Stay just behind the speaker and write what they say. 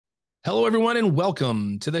Hello, everyone, and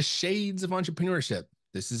welcome to the Shades of Entrepreneurship.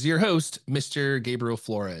 This is your host, Mr. Gabriel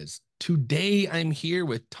Flores. Today, I'm here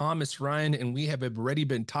with Thomas Ryan, and we have already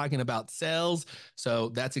been talking about sales. So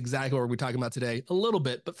that's exactly what we're talking about today, a little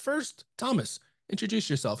bit. But first, Thomas, introduce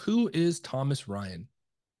yourself. Who is Thomas Ryan?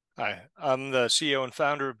 Hi, I'm the CEO and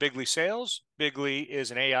founder of Bigly Sales. Bigly is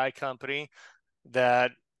an AI company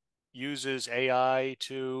that uses AI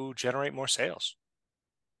to generate more sales.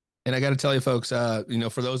 And I got to tell you, folks,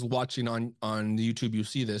 for those watching on YouTube, you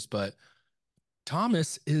see this, but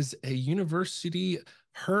Thomas is a University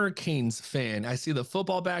Hurricanes fan. I see the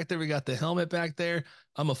football back there. We got the helmet back there.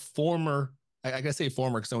 I'm a former, I gotta say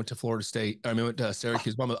former because I went to Florida State. I mean, I went to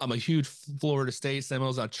Syracuse. But I'm a huge Florida State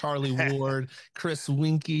Seminoles on Charlie Ward, Chris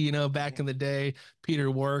Winkie, back in the day,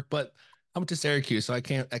 Peter Work. But I went to Syracuse, so I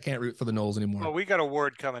can't root for the Knowles Well, anymore. we got a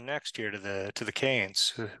word coming next year to the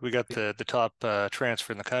Canes. We got the top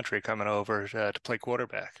transfer in the country coming over to play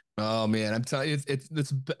quarterback. Oh man, I'm telling you,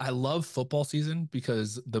 it's I love football season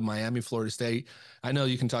because the Miami, Florida State. I know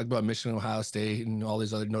you can talk about Michigan, Ohio State, and all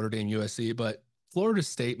these other Notre Dame, USC, but Florida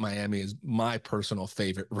State, Miami is my personal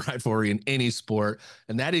favorite rivalry in any sport,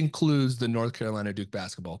 and that includes the North Carolina Duke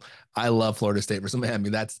basketball. I love Florida State versus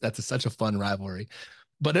Miami. Such a fun rivalry.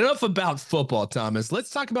 But enough about football, Thomas.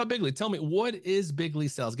 Let's talk about Bigley. Tell me, what is Bigley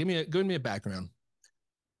Sales? Give me a background.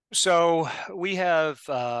 So we have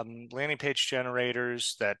landing page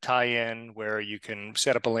generators that tie in where you can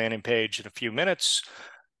set up a landing page in a few minutes.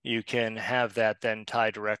 You can have that then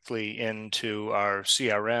tie directly into our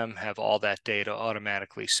CRM, have all that data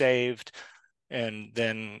automatically saved, and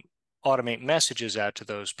then automate messages out to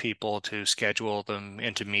those people to schedule them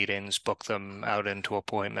into meetings, book them out into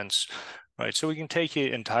appointments, right? So we can take you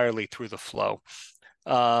entirely through the flow.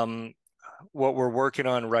 Um, what we're working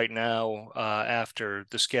on right now after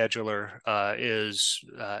the scheduler is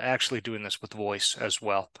actually doing this with voice as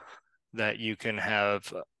well, that you can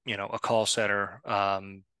have, a call center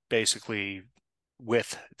basically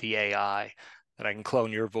with the AI that I can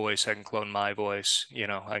clone your voice, I can clone my voice,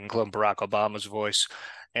 I can clone Barack Obama's voice,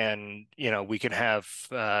 and, we can have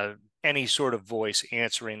any sort of voice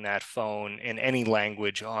answering that phone in any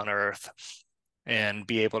language on earth and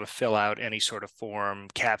be able to fill out any sort of form,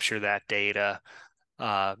 capture that data,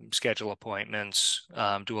 schedule appointments,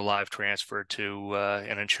 do a live transfer to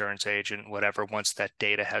an insurance agent, whatever, once that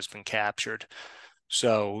data has been captured.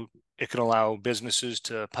 So it can allow businesses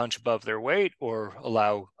to punch above their weight or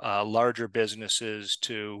allow larger businesses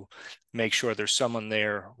to make sure there's someone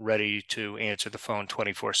there ready to answer the phone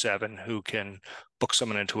 24/7 who can book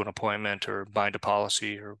someone into an appointment or bind a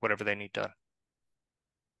policy or whatever they need done.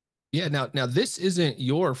 Yeah, now this isn't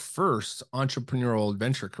your first entrepreneurial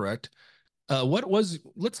adventure, correct? What was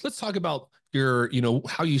let's talk about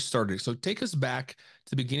how you started. So take us back to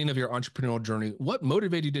the beginning of your entrepreneurial journey. What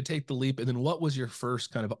motivated you to take the leap, and then what was your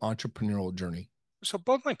first kind of entrepreneurial journey? So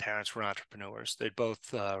both my parents were entrepreneurs. They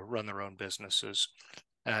both run their own businesses.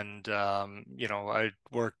 And, I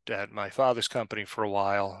worked at my father's company for a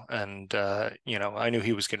while. And, I knew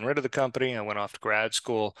he was getting rid of the company. I went off to grad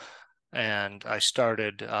school and I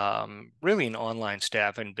started really an online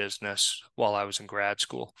staffing business while I was in grad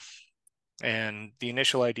school. And the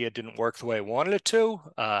initial idea didn't work the way I wanted it to.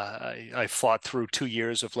 I fought through 2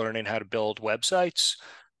 years of learning how to build websites,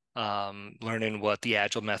 learning what the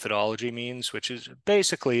agile methodology means, which is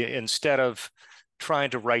basically instead of trying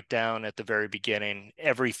to write down at the very beginning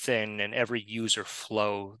everything and every user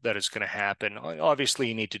flow that is going to happen. Obviously,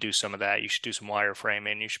 you need to do some of that. You should do some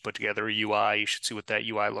wireframing. You should put together a UI. You should see what that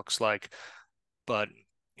UI looks like. But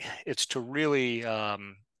it's to really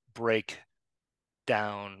break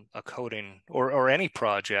down a coding or any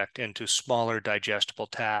project into smaller digestible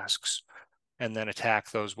tasks and then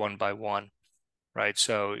attack those one by one, right?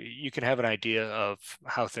 So you can have an idea of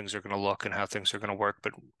how things are going to look and how things are going to work,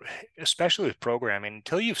 but especially with programming,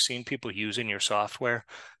 until you've seen people using your software,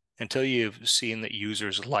 until you've seen that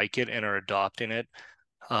users like it and are adopting it,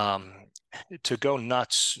 um, to go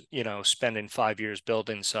nuts, spending 5 years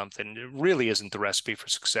building something, it really isn't the recipe for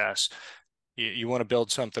success. You want to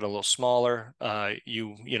build something a little smaller. A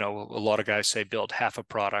lot of guys say build half a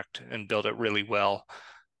product and build it really well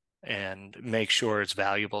and make sure it's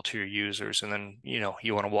valuable to your users. And then,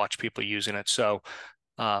 you want to watch people using it. So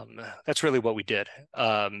that's really what we did,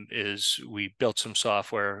 is we built some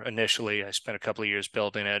software initially. I spent a couple of years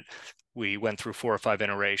building it. We went through 4 or 5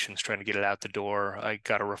 iterations trying to get it out the door. I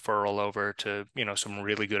got a referral over to, some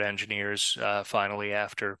really good engineers finally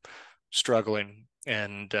after struggling.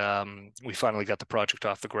 And we finally got the project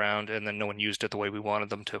off the ground, and then no one used it the way we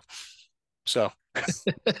wanted them to. So I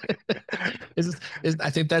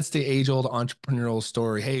think that's the age old entrepreneurial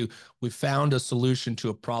story. Hey, we found a solution to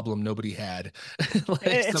a problem nobody had. Like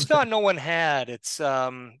it's something. not no one had. It's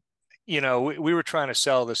we were trying to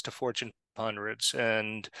sell this to Fortune hundreds,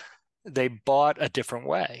 and they bought a different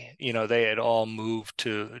way. They had all moved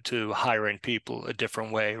to hiring people a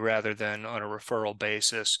different way rather than on a referral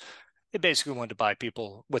basis. They basically wanted to buy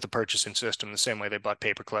people with a purchasing system the same way they bought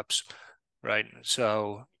paper clips, right?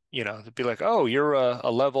 So, they'd be like, "Oh, you're a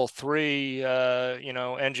level three,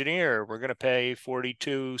 engineer. We're going to pay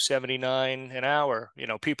 42.79 an hour."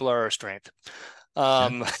 People are our strength. Yeah.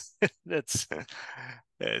 Um, it's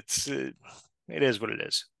it's it is what it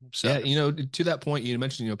is. Yeah, So. to that point, you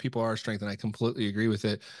mentioned, people are our strength, and I completely agree with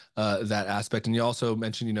it, that aspect. And you also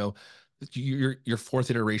mentioned, your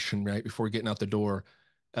fourth iteration, right, before getting out the door.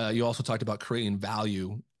 You also talked about creating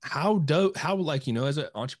value. How like, as an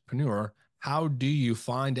entrepreneur, how do you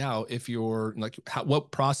find out if you're like,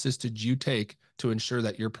 what process did you take to ensure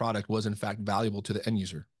that your product was in fact valuable to the end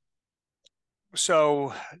user?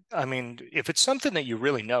 So, I mean, if it's something that you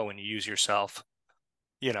really know and you use yourself,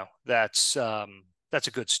 that's a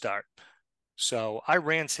good start. So I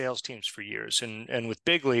ran sales teams for years, and with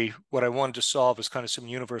Bigly, what I wanted to solve is kind of some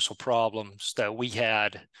universal problems that we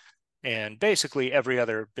had, and basically every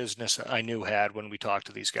other business I knew had when we talked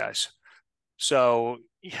to these guys. So,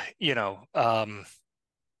 you know, um,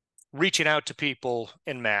 reaching out to people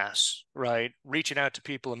in mass, right? Reaching out to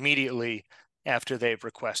people immediately after they've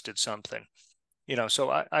requested something.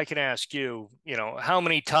 So I can ask you, how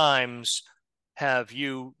many times have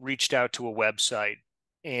you reached out to a website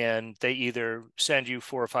and they either send you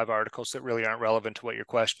 4 or 5 articles that really aren't relevant to what your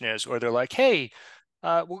question is, or they're like, hey,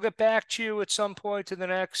 we'll get back to you at some point in the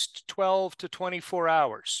next 12 to 24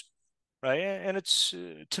 hours, right? And it's,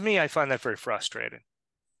 to me, I find that very frustrating.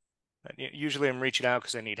 Usually I'm reaching out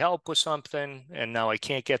because I need help with something, and now I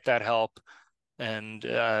can't get that help. And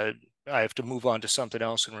I have to move on to something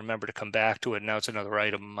else and remember to come back to it. Now it's another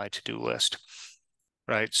item on my to-do list,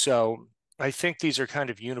 right? So I think these are kind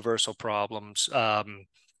of universal problems.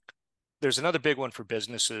 There's another big one for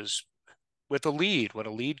businesses with a lead. When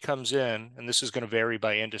a lead comes in, and this is going to vary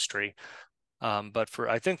by industry, but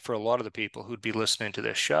I think for a lot of the people who'd be listening to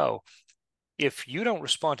this show, if you don't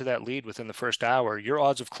respond to that lead within the first hour, your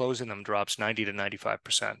odds of closing them drops 90 to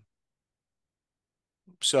 95%.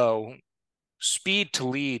 So speed to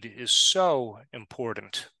lead is so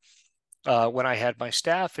important. When I had my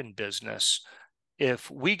staff in business,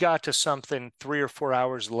 if we got to something 3 or 4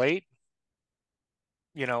 hours late,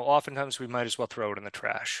 oftentimes we might as well throw it in the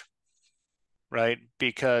trash, right?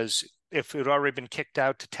 Because if it had already been kicked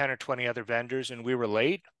out to 10 or 20 other vendors and we were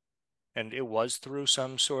late, and it was through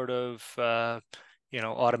some sort of,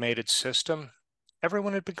 automated system,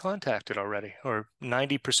 everyone had been contacted already, or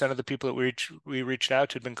 90% of the people that we reached out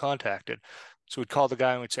to had been contacted. So we'd call the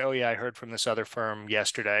guy and we'd say, "Oh yeah, I heard from this other firm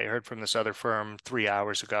yesterday. I heard from this other firm 3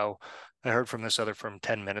 hours ago. I heard from this other firm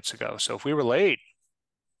 10 minutes ago." So if we were late,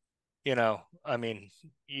 I mean,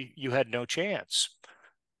 you had no chance.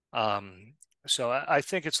 Um, so I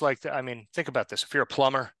think it's like, I mean, think about this. If you're a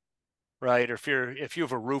plumber, right, or if you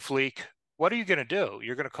have a roof leak, what are you going to do?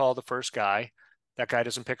 You're going to call the first guy. That guy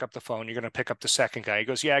doesn't pick up the phone. You're going to pick up the second guy. He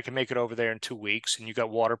goes, "Yeah, I can make it over there in 2 weeks." And you got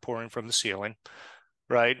water pouring from the ceiling,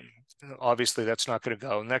 right? Obviously, that's not going to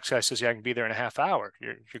go. The next guy says, "Yeah, I can be there in a half hour."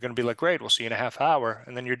 You're going to be like, "Great, we'll see you in a half hour,"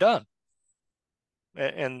 and then you're done.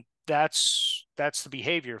 And that's the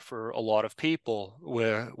behavior for a lot of people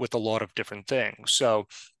with a lot of different things. So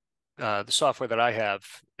the software that I have,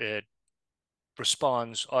 it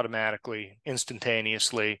responds automatically,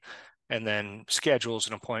 instantaneously, and then schedules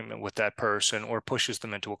an appointment with that person or pushes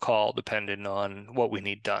them into a call depending on what we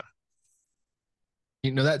need done.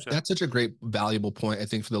 That So that's such a great valuable point, I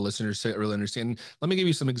think, for the listeners to really understand. Let me give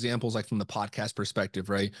you some examples, like from the podcast perspective,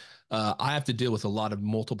 right? I have to deal with a lot of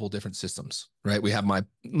multiple different systems, right?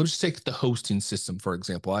 Let's just take the hosting system, for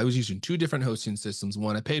example. I was using two different hosting systems.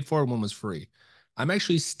 One I paid for, one was free. I'm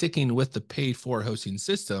actually sticking with the paid for hosting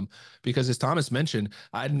system because, as Thomas mentioned,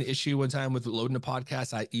 I had an issue one time with loading a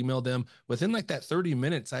podcast. I emailed them within like that 30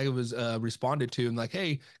 minutes. I was responded to and like,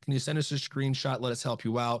 "Hey, can you send us a screenshot? Let us help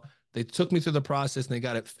you out." They took me through the process and they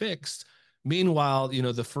got it fixed. Meanwhile,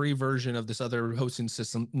 the free version of this other hosting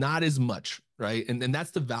system, not as much, right? And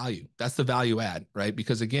that's the value. That's the value add, right?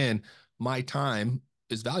 Because again, my time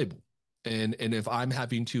is valuable. And if I'm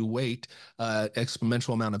having to wait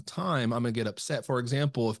exponential amount of time, I'm gonna get upset. For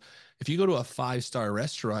example, if you go to a 5-star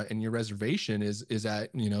restaurant and your reservation is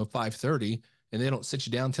at 5:30 and they don't sit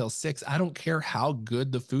you down till 6, I don't care how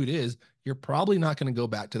good the food is, you're probably not going to go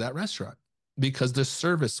back to that restaurant because the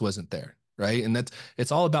service wasn't there, right? And that's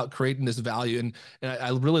it's all about creating this value. And I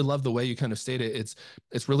really love the way you kind of state it.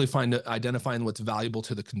 It's really identifying what's valuable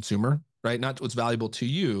to the consumer, right? Not what's valuable to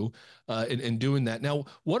you, in doing that. Now,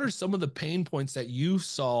 what are some of the pain points that you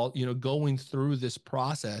saw, going through this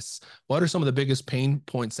process? What are some of the biggest pain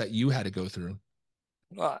points that you had to go through?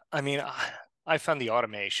 Well, I mean, I found the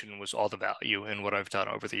automation was all the value in what I've done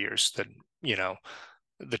over the years. That, you know,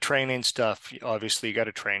 the training stuff, obviously you got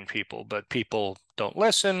to train people, but people don't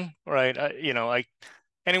listen, right?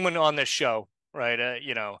 Anyone on this show, right?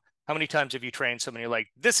 How many times have you trained somebody like,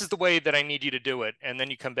 this is the way that I need you to do it? And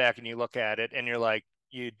then you come back and you look at it and you're like,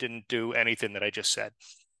 you didn't do anything that I just said,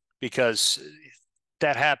 because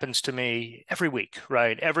that happens to me every week,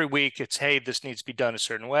 right? Every week it's, hey, this needs to be done a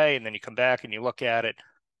certain way. And then you come back and you look at it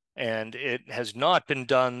and it has not been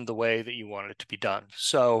done the way that you want it to be done.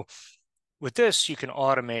 So with this, you can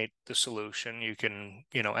automate the solution. You can,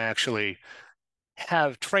 actually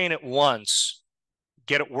train it once,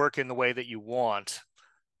 get it working the way that you want,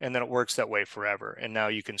 and then it works that way forever. And now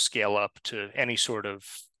you can scale up to any sort of,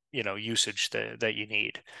 usage that you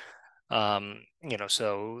need.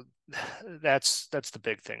 So that's the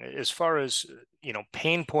big thing. As far as,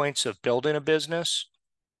 pain points of building a business,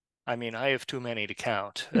 I mean, I have too many to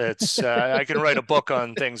count. It's I can write a book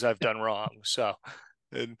on things I've done wrong. So,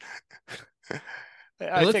 and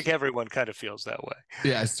I Let's think everyone kind of feels that way.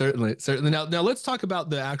 Yeah, certainly, certainly. Now let's talk about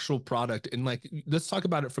the actual product, and like let's talk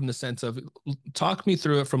about it from the sense of talk me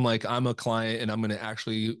through it from like I'm a client and I'm going to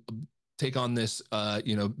actually take on this,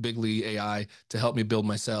 bigly AI to help me build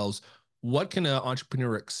my sales. What can an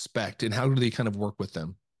entrepreneur expect, and how do they kind of work with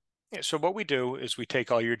them? Yeah, so what we do is we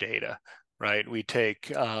take all your data, right? We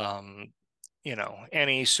take,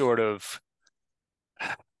 any sort of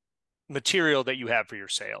material that you have for your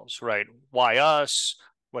sales, right? Why us?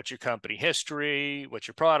 What's your company history? What's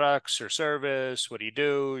your products or service? What do you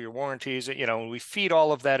do? Your warranties? We feed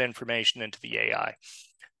all of that information into the AI.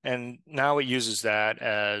 And now it uses that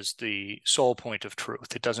as the sole point of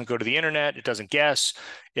truth. It doesn't go to the internet. It doesn't guess.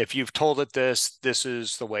 If you've told it this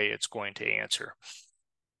is the way it's going to answer.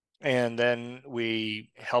 And then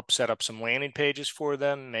we help set up some landing pages for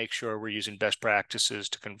them, make sure we're using best practices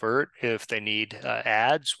to convert. If they need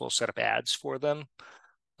ads, we'll set up ads for them,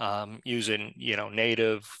 using,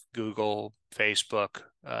 native Google, Facebook,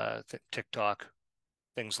 TikTok,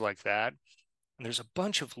 things like that. And there's a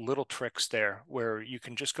bunch of little tricks there where you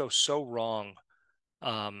can just go so wrong,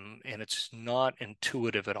 and it's not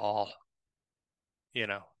intuitive at all.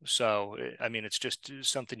 So I mean, it's just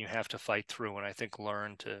something you have to fight through and I think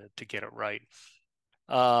learn to get it right.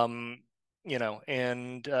 And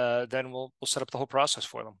then we'll set up the whole process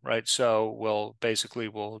for them, right? So we'll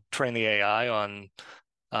train the AI on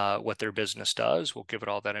what their business does. We'll give it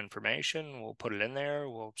all that information. We'll put it in there.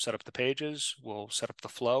 We'll set up the pages. We'll set up the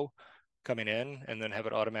flow coming in, and then have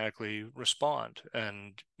it automatically respond.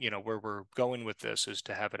 And where we're going with this is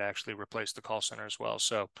to have it actually replace the call center as well.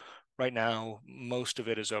 So right now, most of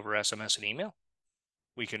it is over SMS and email.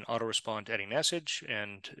 We can auto respond to any message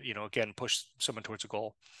and, again, push someone towards a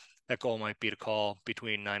goal. That goal might be to call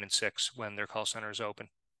between 9 and 6 when their call center is open,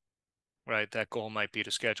 right? That goal might be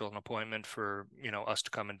to schedule an appointment for, us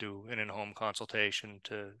to come and do an in-home consultation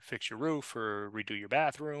to fix your roof or redo your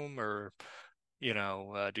bathroom or,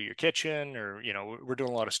 do your kitchen, or, we're doing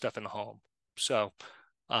a lot of stuff in the home. So,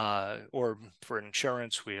 or for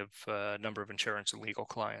insurance, we have a number of insurance and legal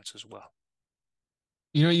clients as well.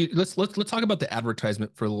 Let's talk about the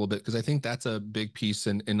advertisement for a little bit, because I think that's a big piece,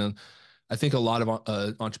 and I think a lot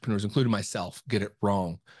of entrepreneurs, including myself, get it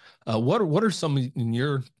wrong. What are some in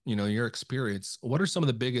your experience? What are some of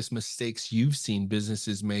the biggest mistakes you've seen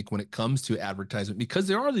businesses make when it comes to advertisement? Because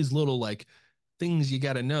there are these little like things you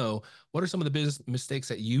got to know. What are some of the business mistakes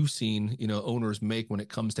that you've seen owners make when it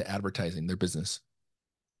comes to advertising their business?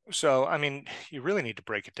 So, I mean, you really need to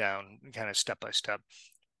break it down kind of step by step,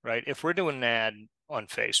 right? If we're doing an ad on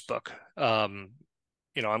Facebook, I'm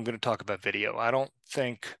going to talk about video. I don't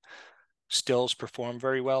think stills perform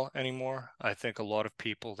very well anymore. I think a lot of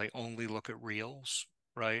people, they only look at reels,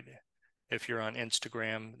 right? If you're on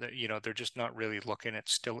Instagram, that they're just not really looking at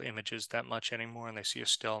still images that much anymore, and they see a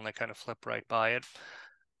still and they kind of flip right by it.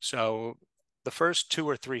 So the first 2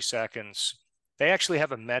 or 3 seconds, they actually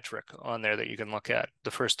have a metric on there that you can look at.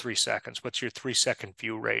 The first 3 seconds, what's your 3-second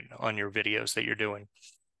view rate on your videos that you're doing?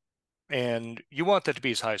 And you want that to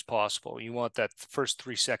be as high as possible. You want that first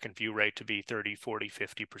 3-second view rate to be 30, 40,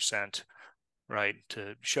 50%, right?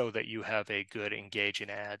 To show that you have a good engaging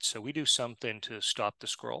ad. So we do something to stop the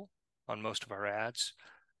scroll on most of our ads,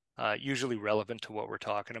 usually relevant to what we're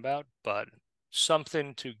talking about, but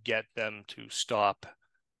something to get them to stop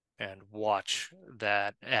and watch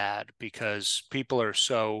that ad, because people are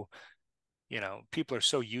so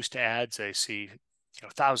used to ads. They see,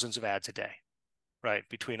 thousands of ads a day, right?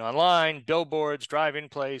 Between online, billboards, driving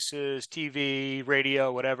places, TV,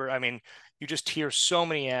 radio, whatever. I mean, you just hear so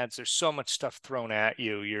many ads. There's so much stuff thrown at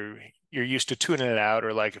you. You're used to tuning it out,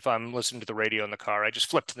 or like if I'm listening to the radio in the car, I just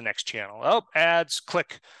flip to the next channel. Oh, ads,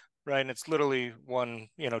 click, right? And it's literally one,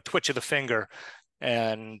 twitch of the finger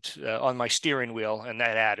and on my steering wheel, and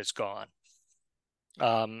that ad is gone.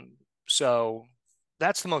 So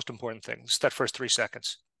that's the most important thing. It's that first 3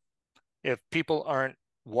 seconds. If people aren't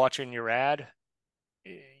watching your ad,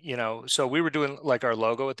 so we were doing like our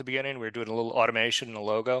logo at the beginning. We were doing a little automation in the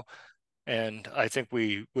logo, and I think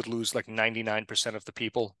we would lose like 99% of the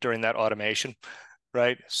people during that automation,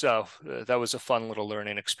 right? So that was a fun little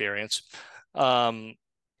learning experience.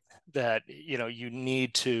 That you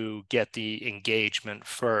need to get the engagement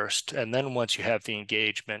first, and then once you have the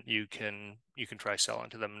engagement, you can try selling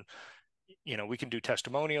to them. We can do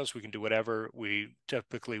testimonials, we can do whatever. We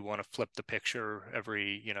typically want to flip the picture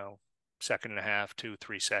every second and a half to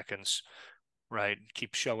 3 seconds, right?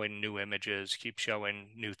 Keep showing new images, keep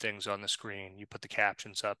showing new things on the screen. You put the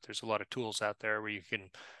captions up. There's a lot of tools out there where you can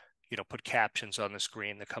put captions on the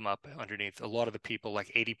screen that come up underneath. A lot of the people,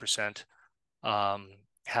 like 80%,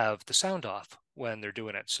 have the sound off when they're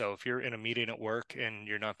doing it. So if you're in a meeting at work and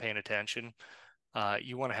you're not paying attention,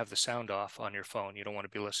 you want to have the sound off on your phone. You don't want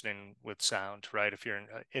to be listening with sound, right? If you're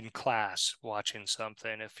in class watching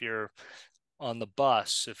something, if you're on the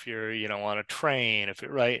bus, if you're on a train, if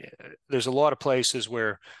it right, there's a lot of places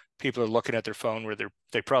where people are looking at their phone where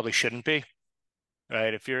they probably shouldn't be,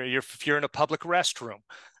 right? If you're in a public restroom,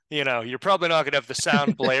 you're probably not going to have the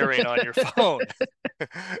sound blaring on your phone.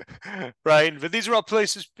 Right? But these are all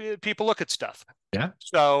places people look at stuff. Yeah.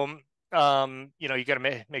 So, you got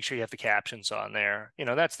to make sure you have the captions on there.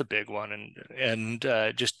 That's the big one, and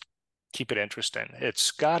just keep it interesting.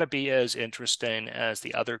 It's got to be as interesting as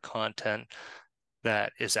the other content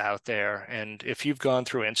that is out there. And if you've gone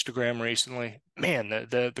through Instagram recently, man,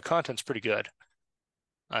 the content's pretty good.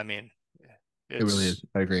 I mean, It really it's is.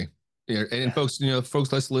 I agree. Yeah, and yeah. folks, folks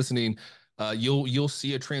that's listening, you'll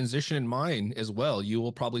see a transition in mine as well. You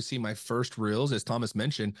will probably see my first reels, as Thomas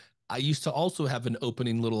mentioned. I used to also have an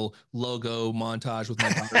opening little logo montage with my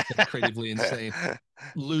daughter saying creatively insane,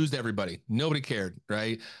 lose everybody. Nobody cared,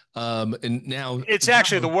 right? And It's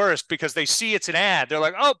actually the worst because they see it's an ad. They're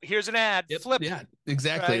like, "Oh, here's an ad. yep, Flip." yeah,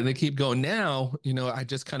 exactly. Right? And they keep going. Now, I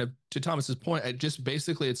just kind of, to Thomas's point, I just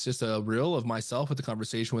basically, it's just a reel of myself with the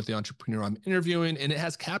conversation with the entrepreneur I'm interviewing, and it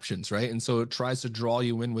has captions, right? And so it tries to draw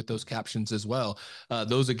you in with those captions as well.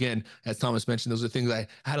 Those, again, as Thomas mentioned, those are things I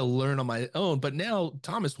had to learn on my own. But now,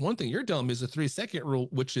 Thomas, one thing you're telling me is a 3 second rule,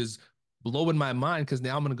 which is blowing my mind, because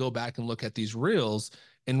now I'm going to go back and look at these reels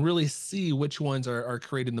and really see which ones are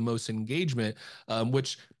creating the most engagement,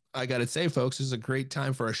 which I got to say, folks, this is a great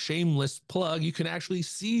time for a shameless plug. You can actually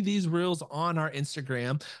see these reels on our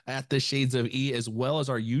Instagram at the Shades of E, as well as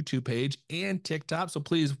our YouTube page and TikTok. So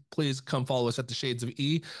please come follow us at the Shades of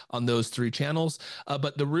E on those 3 channels.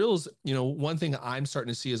 But the reels, one thing I'm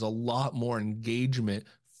starting to see is a lot more engagement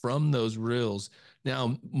from those reels.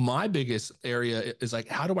 Now, my biggest area is like,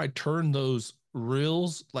 how do I turn those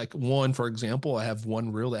reels? Like one, for example, I have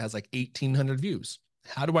one reel that has like 1,800 views.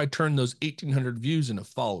 How do I turn those 1,800 views into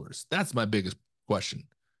followers? That's my biggest question.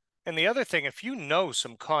 And the other thing, if you know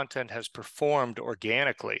some content has performed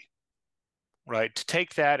organically, right, to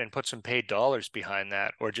take that and put some paid dollars behind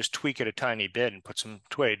that, or just tweak it a tiny bit and put some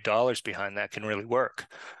paid dollars behind that, can really work,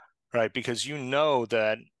 right? Because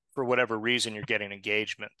that for whatever reason you're getting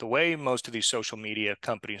engagement. The way most of these social media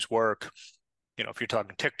companies work, if you're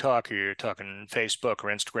talking TikTok or you're talking Facebook or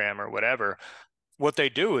Instagram or whatever, what they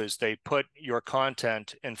do is they put your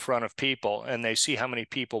content in front of people and they see how many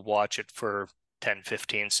people watch it for 10,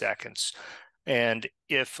 15 seconds. And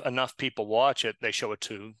if enough people watch it, they show it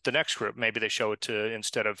to the next group. Maybe they show it to,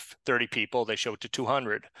 instead of 30 people, they show it to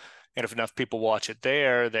 200. And if enough people watch it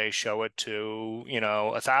there, they show it to,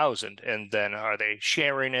 1,000. And then are they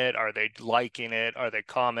sharing it? Are they liking it? Are they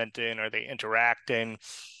commenting? Are they interacting?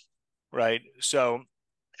 Right. So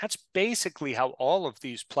that's basically how all of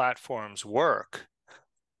these platforms work.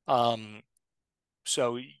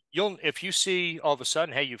 So if you see all of a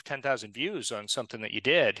sudden, hey, you've 10,000 views on something that you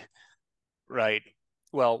did, right?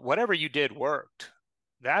 Well, whatever you did worked.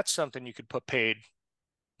 That's something you could put paid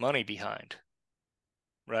money behind,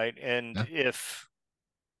 right? And Yeah. if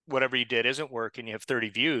whatever you did isn't working, you have 30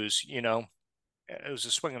 views, it was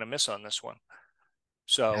a swing and a miss on this one.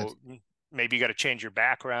 Yeah. So maybe you got to change your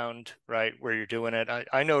background, right, where you're doing it.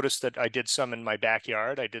 I noticed that I did some in my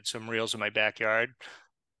backyard. I did some reels in my backyard.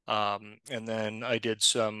 And then I did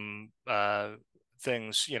some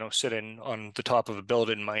things, sitting on the top of a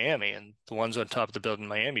building in Miami, and the ones on top of the building in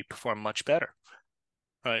Miami perform much better.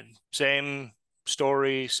 Right. Same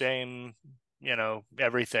story, same,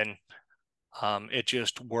 everything. It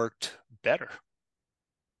just worked better.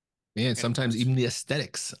 And And sometimes even the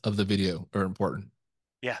aesthetics of the video are important.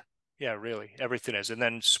 yeah, yeah, really, everything is. And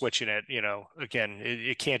then switching it, again,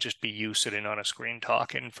 it can't just be you sitting on a screen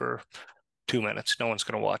talking for 2 minutes. No one's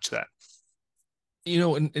going to watch that.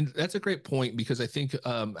 And that's a great point because I think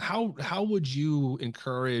how would you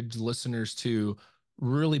encourage listeners to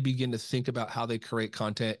really begin to think about how they create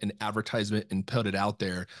content and advertisement and put it out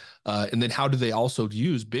there, and then how do they also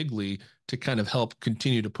use Bigly to kind of help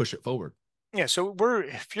continue to push it forward? Yeah, so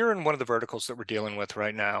if you're in one of the verticals that we're dealing with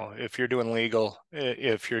right now, if you're doing legal,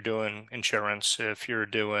 if you're doing insurance, if you're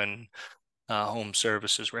doing home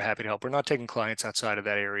services, we're happy to help. We're not taking clients outside of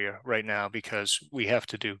that area right now because we have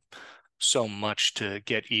to do so much to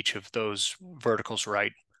get each of those verticals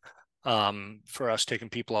right. For us taking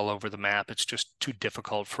people all over the map, it's just too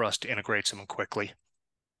difficult for us to integrate someone quickly.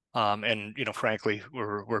 And frankly,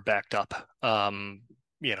 we're backed up.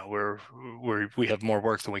 We have more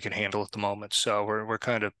work than we can handle at the moment. So we're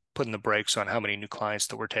kind of putting the brakes on how many new clients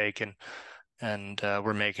that we're taking, and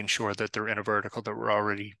we're making sure that they're in a vertical that we're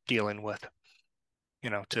already dealing with.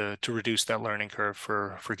 To reduce that learning curve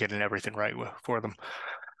for getting everything right for them.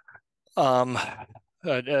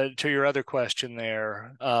 To your other question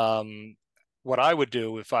there, what I would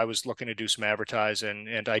do if I was looking to do some advertising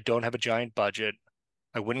and I don't have a giant budget,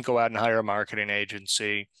 I wouldn't go out and hire a marketing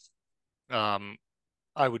agency. Um,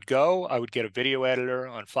 I would get a video editor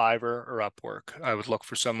on Fiverr or Upwork. I would look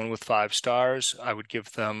for someone with 5 stars. I would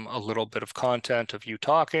give them a little bit of content of you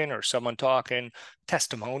talking or someone talking.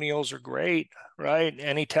 Testimonials are great, right?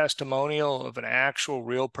 Any testimonial of an actual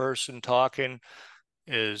real person talking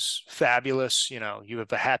is fabulous. You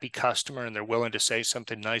have a happy customer and they're willing to say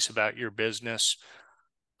something nice about your business.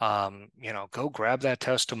 Go grab that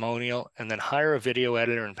testimonial and then hire a video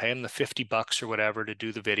editor and pay them the $50 or whatever to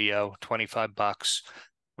do the video, $25.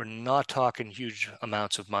 We're not talking huge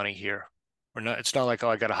amounts of money here. It's not like, oh,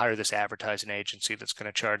 I got to hire this advertising agency that's going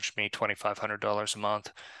to charge me $2,500 a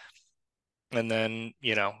month. And then,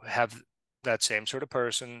 have that same sort of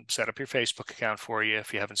person set up your Facebook account for you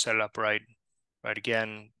if you haven't set it up right. Right.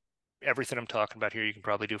 Again, everything I'm talking about here, you can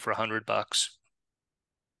probably do for $100.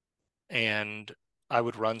 And I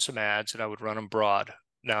would run some ads and I would run them broad.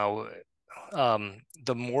 Now,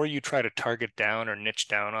 the more you try to target down or niche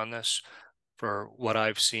down on this, for what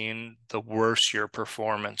I've seen, the worse your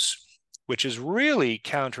performance, which is really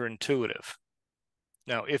counterintuitive.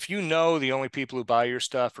 Now, if you know the only people who buy your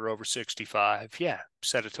stuff are over 65, yeah,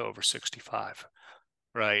 set it to over 65,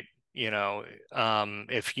 right?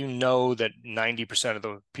 If you know that 90% of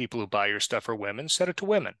the people who buy your stuff are women, set it to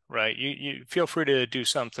women, right? You feel free to do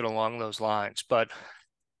something along those lines. But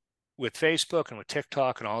with Facebook and with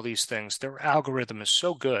TikTok and all these things, their algorithm is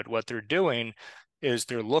so good. What they're doing is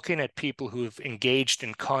they're looking at people who've engaged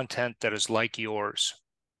in content that is like yours,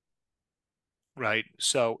 right?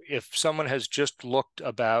 So if someone has just looked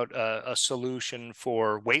about a solution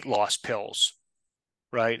for weight loss pills,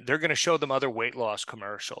 right, they're going to show them other weight loss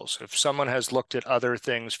commercials. If someone has looked at other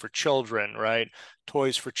things for children, right,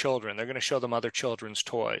 toys for children, they're going to show them other children's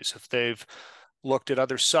toys. If they've looked at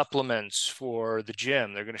other supplements for the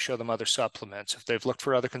gym, they're going to show them other supplements. If they've looked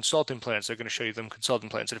for other consulting plans, they're going to show you them consulting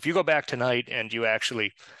plans. And if you go back tonight and you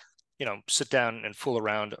actually, sit down and fool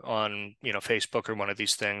around on, Facebook or one of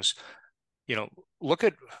these things, look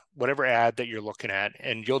at whatever ad that you're looking at,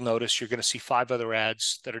 and you'll notice you're going to see 5 other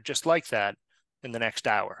ads that are just like that in the next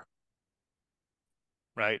hour.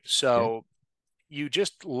 Right. Yeah. So you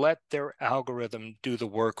just let their algorithm do the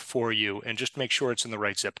work for you and just make sure it's in the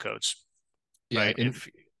right zip codes. Yeah. Right. And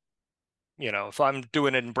If I'm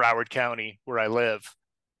doing it in Broward County where I live,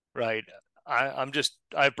 right, I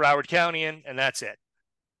have Broward County in and that's it.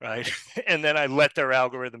 Right. And then I let their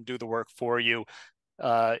algorithm do the work for you.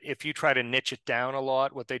 If you try to niche it down a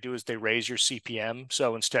lot, what they do is they raise your CPM.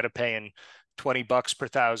 So instead of paying $20 per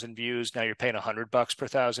thousand views, now you're paying $100 per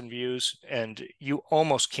thousand views, and you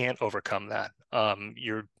almost can't overcome that.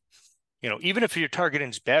 Even if your targeting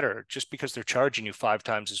is better, just because they're charging you 5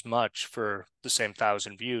 times as much for the same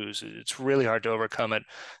 1,000 views, it's really hard to overcome it.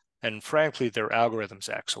 And frankly, their algorithm's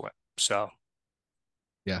excellent. So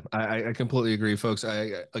yeah, I completely agree, folks.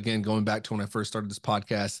 Again, going back to when I first started this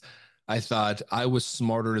podcast, I thought I was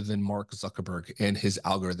smarter than Mark Zuckerberg and his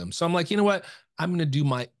algorithm. So I'm like, you know what? I'm going to do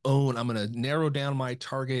my own. I'm going to narrow down my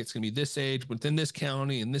target. It's going to be this age within this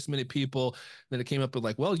county and this many people. Then it came up with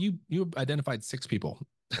like, well, you identified 6 people.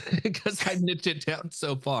 because I niche it down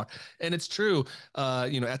so far. And it's true.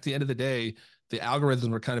 At the end of the day, the algorithms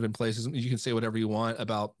were kind of in place. You can say whatever you want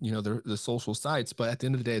about, the social sites, but at the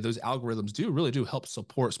end of the day, those algorithms really do help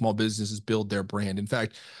support small businesses build their brand. In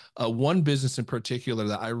fact, one business in particular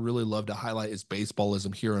that I really love to highlight is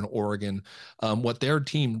Baseballism here in Oregon. What their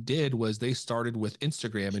team did was they started with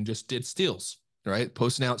Instagram and just did steals, right?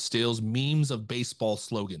 Posting out steals, memes of baseball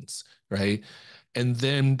slogans, right? And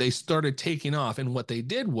then they started taking off. And what they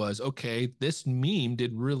did was, okay, this meme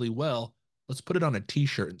did really well. Let's put it on a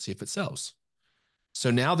t-shirt and see if it sells. So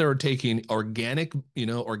now they're taking organic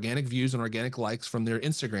views and organic likes from their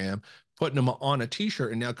Instagram, putting them on a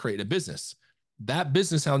t-shirt and now creating a business. That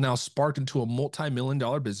business has now sparked into a multi-million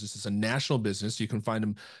dollar business. It's a national business. You can find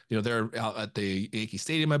them, they're out at the Yankee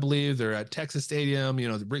Stadium, I believe. They're at Texas Stadium,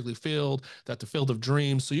 the Wrigley Field, at the Field of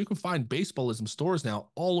Dreams. So you can find Baseballism stores now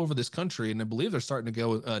all over this country. And I believe they're starting to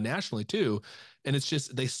go nationally too. And it's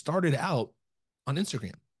just, they started out on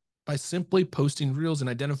Instagram by simply posting reels and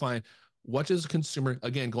identifying what does the consumer,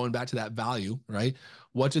 again, going back to that value, right?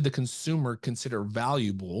 What did the consumer consider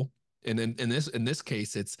valuable? And in this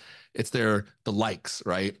case, it's the likes,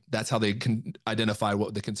 right? That's how they can identify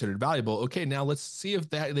what they considered valuable. Okay, now let's see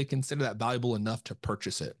if they consider that valuable enough to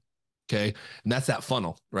purchase it. Okay. And that's that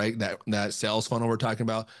funnel, right? That sales funnel we're talking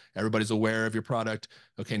about. Everybody's aware of your product.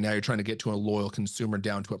 Okay. Now you're trying to get to a loyal consumer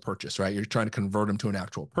down to a purchase, right? You're trying to convert them to an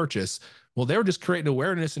actual purchase. Well, they were just creating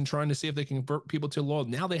awareness and trying to see if they can convert people to loyal.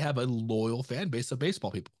 Now they have a loyal fan base of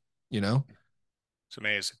baseball people, you know? It's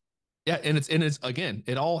amazing. Yeah. And it's again,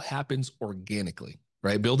 it all happens organically,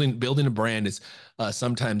 right? Building a brand is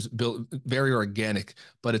sometimes built very organic,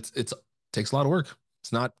 but it takes a lot of work.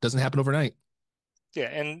 Doesn't happen overnight. Yeah,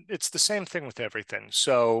 and it's the same thing with everything.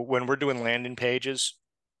 So when we're doing landing pages,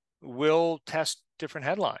 we'll test different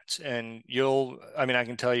headlines. And I mean, I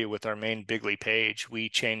can tell you with our main Bigly page, we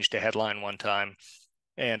changed a headline one time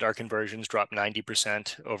and our conversions dropped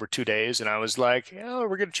 90% over 2 days. And I was like, yeah,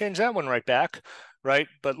 we're going to change that one right back. Right.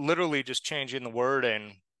 But literally just changing the word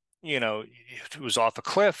and, it was off a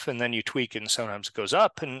cliff and then you tweak and sometimes it goes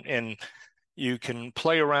up and you can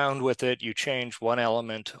play around with it. You change one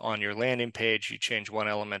element on your landing page, you change one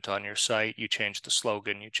element on your site, you change the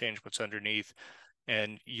slogan, you change what's underneath,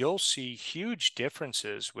 and you'll see huge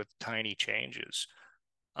differences with tiny changes.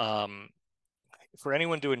 Um, for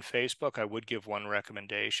anyone doing Facebook, I would give one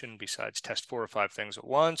recommendation besides test 4 or 5 things at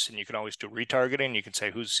once. And you can always do retargeting. You can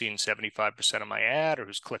say who's seen 75% of my ad or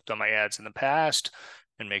who's clicked on my ads in the past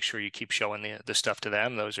and make sure you keep showing the stuff to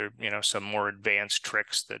them. Those are, some more advanced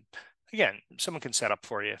tricks that, again, someone can set up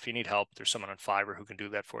for you. If you need help, there's someone on Fiverr who can do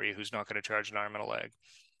that for you who's not going to charge an arm and a leg.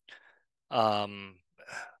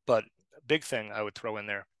 But a big thing I would throw in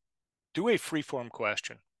there, do a free form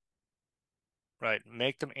question. Right.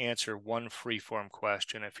 Make them answer one free form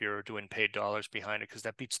question if you're doing paid dollars behind it, because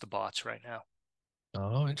that beats the bots right now.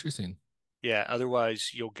 Oh, interesting. Yeah. Otherwise,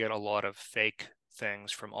 you'll get a lot of fake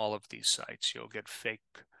things from all of these sites. You'll get fake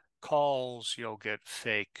calls, you'll get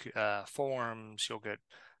fake forms, you'll get,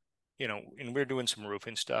 and we're doing some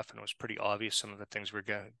roofing stuff and it was pretty obvious some of the things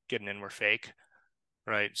we're getting in were fake.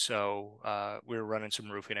 Right. So we were running some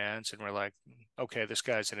roofing ads and we're like, okay, this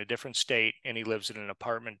guy's in a different state and he lives in an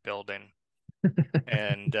apartment building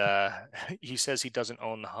and he says he doesn't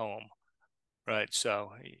own the home, right?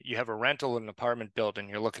 So you have a rental in an apartment building.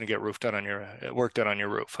 You're looking to get work done on your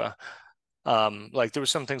roof. Huh? Like there were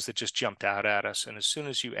some things that just jumped out at us, and as soon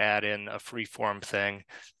as you add in a free form thing,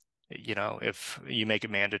 if you make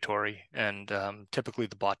it mandatory, and typically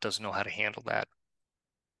the bot doesn't know how to handle that.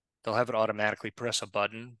 They'll have it automatically press a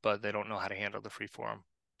button, but they don't know how to handle the free form.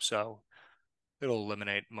 So it'll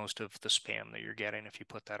eliminate most of the spam that you're getting if you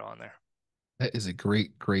put that on there. That is a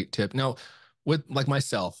great, great tip. Now, with like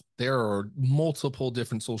myself, there are multiple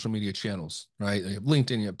different social media channels, right? You have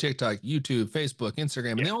LinkedIn, you have TikTok, YouTube, Facebook,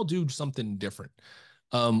 Instagram, and Yeah. they all do something different.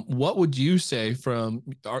 What would you say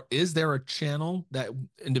is there a channel that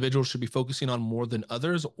individuals should be focusing on more than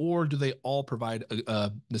others, or do they all provide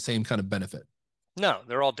the same kind of benefit? No,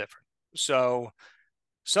 they're all different. So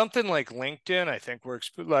something like LinkedIn, I think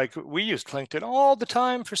works like we used LinkedIn all the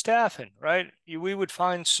time for staffing, right? We would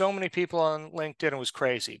find so many people on LinkedIn. It was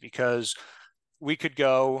crazy because we could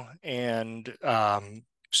go and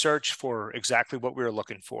search for exactly what we were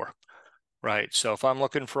looking for, right? So if I'm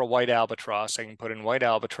looking for a white albatross, I can put in white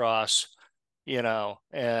albatross,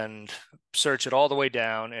 and search it all the way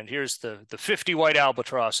down. And here's the 50 white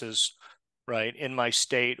albatrosses, right, in my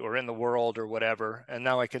state or in the world or whatever. And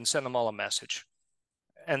now I can send them all a message.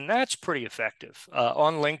 And that's pretty effective.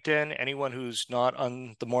 On LinkedIn, anyone who's not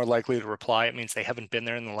on the more likely to reply, it means they haven't been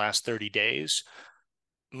there in the last 30 days.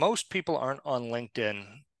 most people aren't on LinkedIn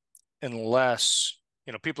unless,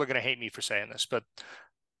 people are going to hate me for saying this, but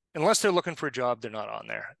unless they're looking for a job, they're not on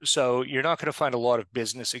there. So you're not going to find a lot of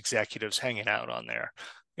business executives hanging out on there.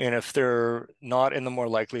 And if they're not in the more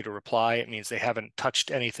likely to reply, it means they haven't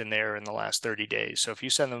touched anything there in the last 30 days. So if you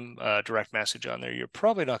send them a direct message on there, you're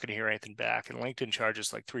probably not going to hear anything back. And LinkedIn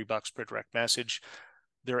charges like $3 per direct message.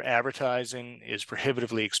 Their advertising is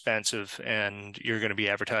prohibitively expensive, and you're going to be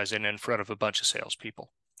advertising in front of a bunch of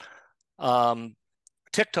salespeople.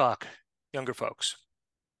 TikTok, younger folks.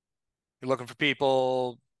 You're looking for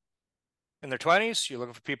people in their 20s, you're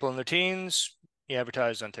looking for people in their teens, you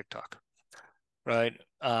advertise on TikTok, right?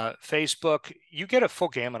 Facebook, you get a full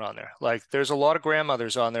gamut on there. Like there's a lot of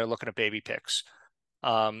grandmothers on there looking at baby pics.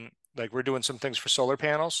 Like we're doing some things for solar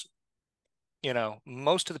panels.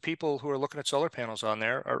 Most of the people who are looking at solar panels on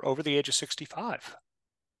there are over the age of 65.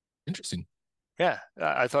 Interesting. Yeah,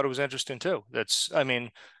 I thought it was interesting too.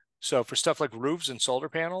 So for stuff like roofs and solar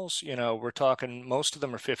panels, we're talking most of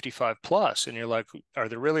them are 55 plus, and you're like, are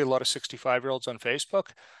there really a lot of 65-year-olds on Facebook?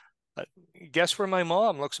 Uh, Guess where my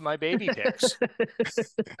mom looks at my baby pics,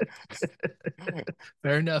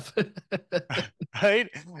 Fair enough. right?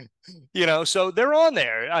 So they're on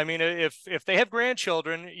there. I mean, if they have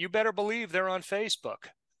grandchildren, you better believe they're on Facebook.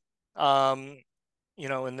 Um,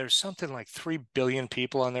 and there's something like 3 billion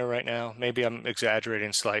people on there right now. Maybe I'm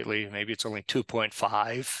exaggerating slightly. Maybe it's only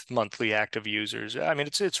 2.5 monthly active users. I mean,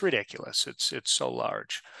 it's ridiculous. It's so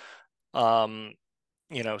large. Um,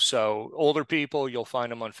 so older people, you'll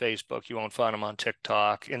find them on Facebook. You won't find them on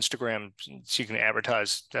TikTok, Instagram. So you can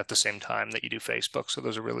advertise at the same time that you do Facebook. So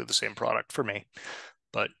those are really the same product for me.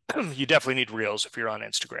 But you definitely need Reels if you're on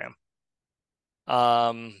Instagram.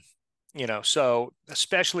 So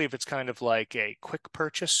especially if it's kind of like a quick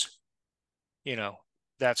purchase, you know,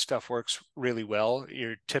 that stuff works really well.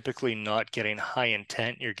 You're typically not getting high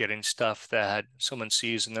intent. You're getting stuff that someone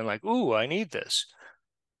sees and they're like, ooh, I need this,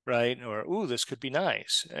 right? Or, ooh, this could be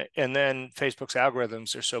nice. And then Facebook's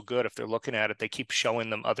algorithms are so good. If they're looking at it, they keep showing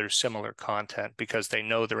them other similar content because they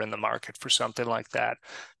know they're in the market for something like that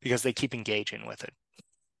because they keep engaging with it,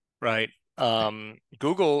 right?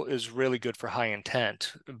 Google is really good for high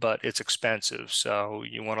intent, but it's expensive. So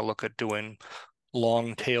you want to look at doing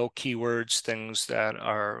long tail keywords, things that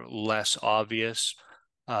are less obvious.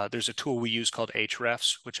 There's a tool we use called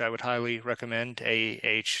Ahrefs, which I would highly recommend,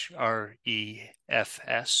 Ahrefs.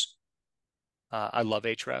 I love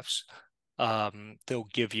Ahrefs. They'll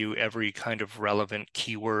give you every kind of relevant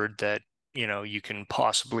keyword that you can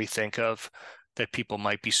possibly think of that people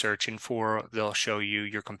might be searching for. They'll show you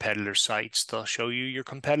your competitor sites. They'll show you your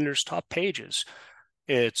competitors' top pages.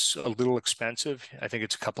 It's a little expensive. I think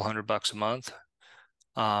it's a couple $100 a month.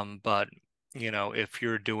 But if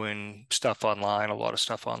you're doing stuff online, a lot of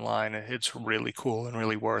stuff online, it's really cool and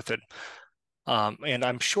really worth it. And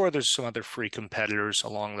I'm sure there's some other free competitors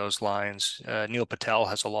along those lines. Neil Patel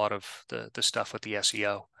has a lot of the stuff with the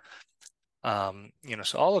SEO.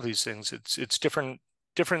 So all of these things, it's different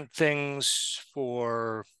things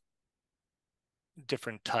for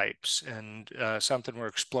different types, and something we're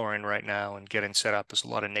exploring right now and getting set up is a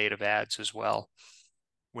lot of native ads as well,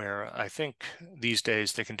 where I think these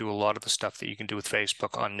days they can do a lot of the stuff that you can do with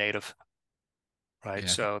Facebook on native, right? Yeah.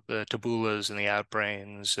 So the Tabulas and the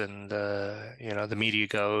Outbrains and the Media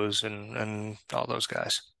Goes and all those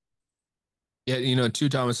guys. Yeah, to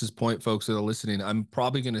Thomas's point, folks that are listening, I'm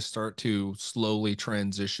probably going to start to slowly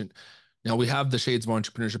transition. Now we have the Shades of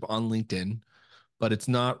Entrepreneurship on LinkedIn, but it's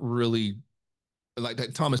not really like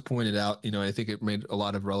Thomas pointed out, I think it made a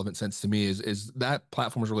lot of relevant sense to me is that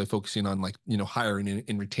platform is really focusing on like, hiring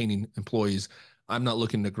and retaining employees. I'm not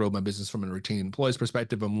looking to grow my business from a retaining employees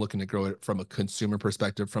perspective. I'm looking to grow it from a consumer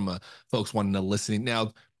perspective, from a folks wanting to listen.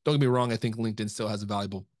 Now, don't get me wrong. I think LinkedIn still has a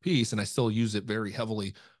valuable piece and I still use it very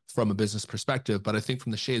heavily from a business perspective. But I think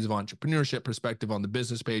from the Shades of Entrepreneurship perspective on the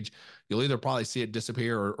business page, you'll either probably see it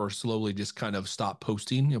disappear or slowly just kind of stop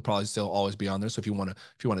posting. You'll probably still always be on there. So if you want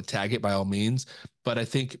to tag it by all means. But I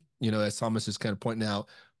think, as Thomas is kind of pointing out,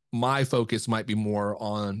 my focus might be more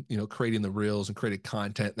on, creating the reels and creating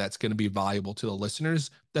content that's going to be valuable to the listeners.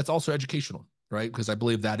 That's also educational, right? Because I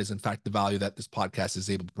believe that is in fact the value that this podcast is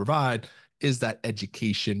able to provide is that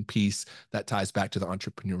education piece that ties back to the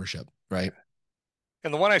entrepreneurship, right?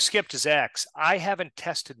 And the one I skipped is X. I haven't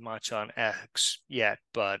tested much on X yet,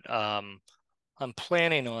 but I'm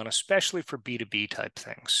planning on, especially for B2B type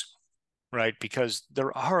things, right? Because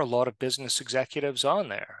there are a lot of business executives on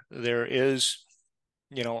there. There is,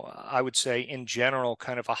 I would say in general,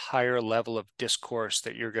 kind of a higher level of discourse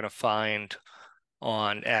that you're going to find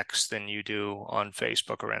on X than you do on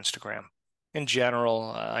Facebook or Instagram. in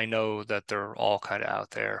general, I know that they're all kind of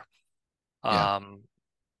out there. Yeah. Um,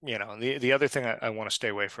 the other thing I want to stay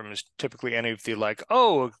away from is typically any of the like,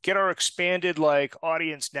 oh, get our expanded like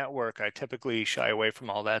audience network. I typically shy away from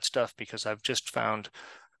all that stuff because I've just found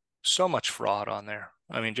so much fraud on there.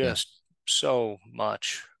 I mean, Yeah. just so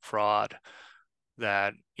much fraud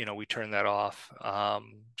that, we turn that off,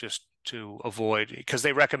 just to avoid, because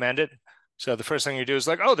they recommend it. So the first thing you do is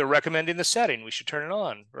like, oh, they're recommending the setting. We should turn it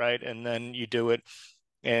on, right? And then you do it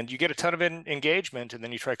and you get a ton of engagement, and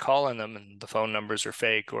then you try calling them and the phone numbers are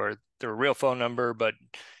fake, or they're a real phone number, but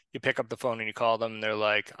you pick up the phone and you call them and they're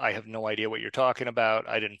like, I have no idea what you're talking about.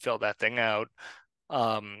 I didn't fill that thing out.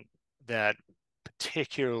 Um, that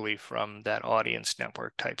particularly from that audience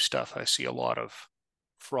network type stuff, I see a lot of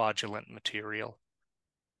fraudulent material.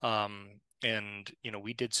 And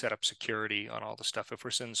we did set up security on all the stuff. If we're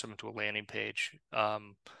sending someone to a landing page,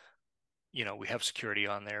 we have security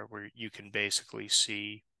on there where you can basically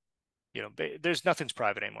see, there's nothing's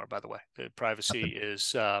private anymore, by the way. The privacy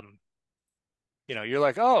is, you're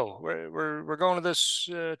like, oh, we're going to this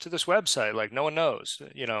website. Like no one knows,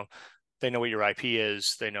 they know what your IP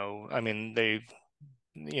is. They know, I mean, they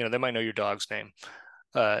might know your dog's name.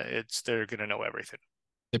 They're going to know everything.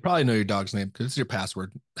 They probably know your dog's name because it's your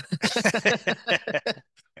password.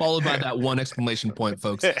 Followed by that one exclamation point,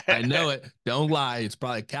 folks. I know it. Don't lie. It's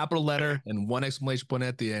probably a capital letter and one exclamation point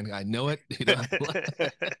at the end. I know it. You don't have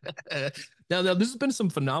to lie. Now, this has been some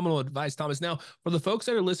phenomenal advice, Thomas. Now, for the folks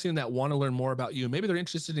that are listening that want to learn more about you, maybe they're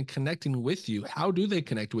interested in connecting with you. How do they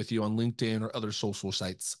connect with you on LinkedIn or other social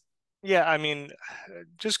sites? Yeah, I mean,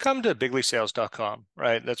 just come to bigleysales.com,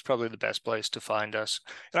 right? That's probably the best place to find us.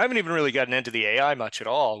 And I haven't even really gotten into the AI much at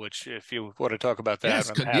all, which if you want to talk about that, Yes,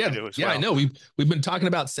 I'm happy yeah, to as yeah. I well. know we've been talking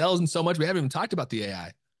about sales and so much. We haven't even talked about the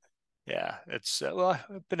AI. Yeah, it's well,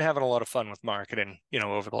 I've been having a lot of fun with marketing,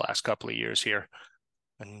 over the last couple of years here,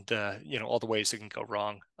 and all the ways it can go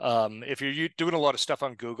wrong. If you're doing a lot of stuff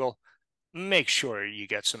on Google, make sure you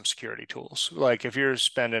get some security tools. Like if you're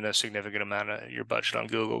spending a significant amount of your budget on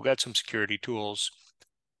Google, get some security tools.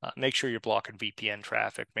 Make sure you're blocking VPN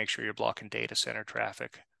traffic. Make sure you're blocking data center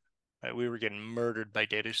traffic. We were getting murdered by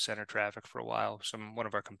data center traffic for a while. One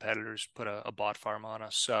of our competitors put a bot farm on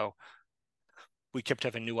us, so we kept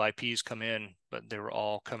having new IPs come in, but they were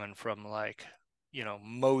all coming from like,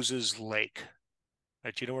 Moses Lake.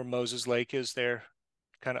 Right? Do you know where Moses Lake is there?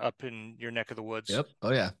 Kind of up in your neck of the woods, Yep.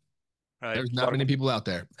 Oh yeah. right? There's A not lot of many people out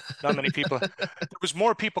there. not many people. There was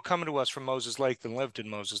more people coming to us from Moses Lake than lived in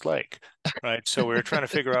Moses Lake, right? So we were trying to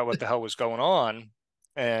figure out what the hell was going on.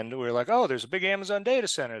 And we were like, oh, there's a big Amazon data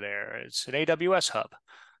center there. It's an AWS hub,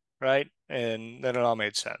 right? And then it all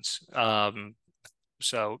made sense.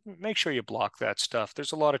 So make sure you block that stuff.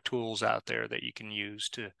 There's a lot of tools out there that you can use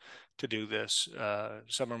to do this.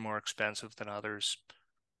 Some are more expensive than others,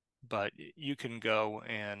 but you can go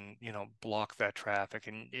and block that traffic.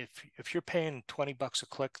 And if you're paying 20 bucks a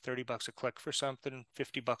click, 30 bucks a click for something,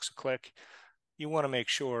 50 bucks a click, you want to make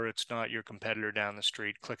sure it's not your competitor down the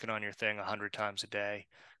street clicking on your thing 100 times a day.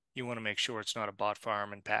 You want to make sure it's not a bot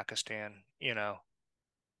farm in Pakistan,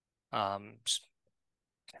 um,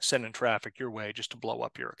 sending traffic your way just to blow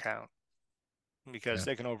up your account, because Yeah.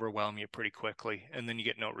 they can overwhelm you pretty quickly and then you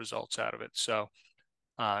get no results out of it. So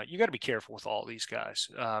you got to be careful with all these guys.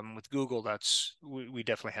 With Google, we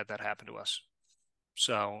definitely had that happen to us.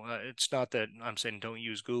 So it's not that I'm saying don't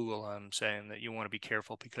use Google. I'm saying that you want to be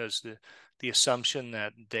careful, because the assumption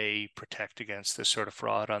that they protect against this sort of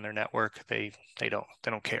fraud on their network, they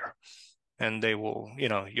don't care, and they will,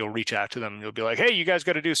 you'll reach out to them. You'll be like, hey, you guys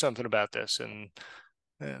got to do something about this, and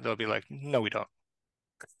they'll be like, no, we don't.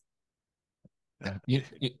 Yeah.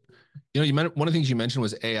 You meant one of the things you mentioned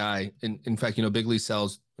was AI. In fact, Big Lee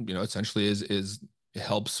Sells, essentially is it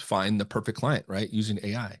helps find the perfect client, right? Using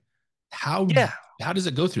AI. How Yeah. how does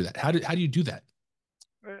it go through that? How do you do that?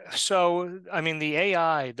 So, I mean, the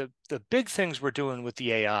AI, the big things we're doing with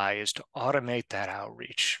the AI is to automate that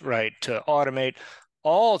outreach, right? To automate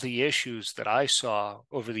all the issues that I saw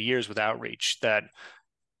over the years with outreach, that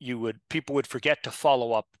people would forget to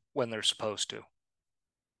follow up when they're supposed to,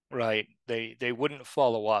 right? They wouldn't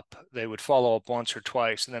follow up. They would follow up once or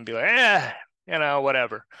twice and then be like,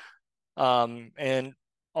 whatever. And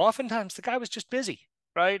oftentimes the guy was just busy,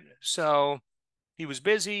 right? So he was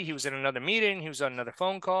busy. He was in another meeting. He was on another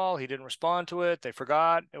phone call. He didn't respond to it. They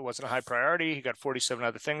forgot. It wasn't a high priority. He got 47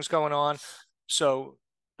 other things going on. So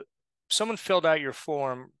someone filled out your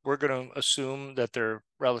form, we're going to assume that they're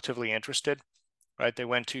relatively interested, right? They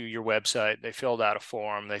went to your website. They filled out a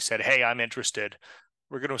form. They said, hey, I'm interested.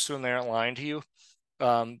 We're going to assume they aren't lying to you,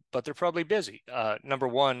 but they're probably busy. Number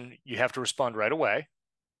one, you have to respond right away,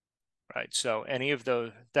 right? So any of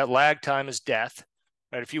that lag time is death,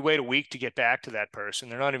 right? If you wait a week to get back to that person,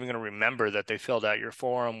 they're not even going to remember that they filled out your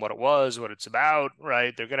form, what it was, what it's about,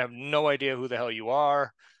 right? They're going to have no idea who the hell you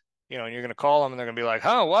are, and you're going to call them and they're going to be like,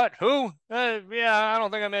 "Huh, what? Who? Yeah, I don't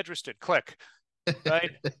think I'm interested." Click,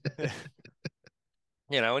 right?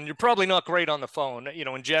 And you're probably not great on the phone,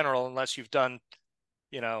 in general, unless you've done,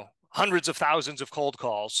 hundreds of thousands of cold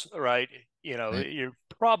calls, right? Right. You're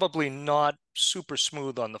probably not super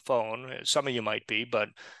smooth on the phone. Some of you might be, but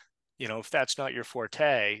if that's not your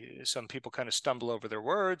forte, some people kind of stumble over their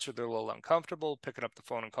words or they're a little uncomfortable picking up the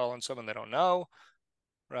phone and calling someone they don't know,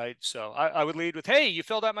 right? So I would lead with, "Hey, you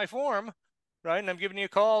filled out my form, right? And I'm giving you a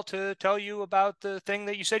call to tell you about the thing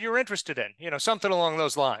that you said you were interested in," something along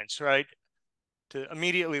those lines, right? To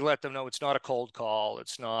immediately let them know it's not a cold call.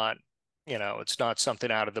 It's not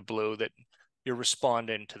something out of the blue that you're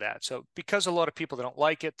responding to that. So because a lot of people, they don't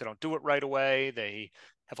like it, they don't do it right away, they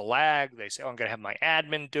have a lag, they say, "Oh, I'm going to have my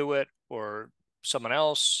admin do it," or someone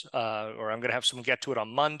else, or "I'm going to have someone get to it on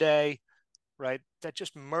Monday," right? That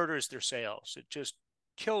just murders their sales. It just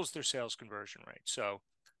kills their sales conversion rate. So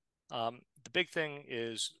the big thing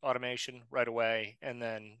is automation right away, and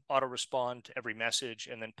then auto respond to every message,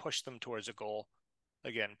 and then push them towards a goal.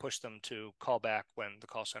 Again, push them to call back when the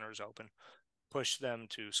call center is open. Push them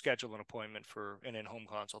to schedule an appointment for an in-home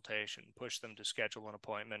consultation. Push them to schedule an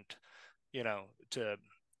appointment, to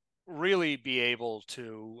really be able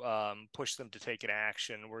to push them to take an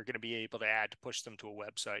action. We're going to be able to push them to a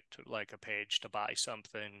website, to like a page to buy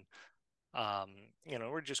something.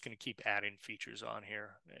 We're just going to keep adding features on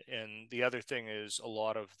here. And the other thing is a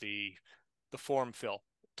lot of the form fill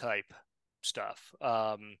type stuff.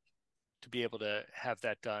 To be able to have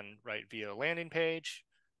that done right via a landing page,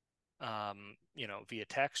 via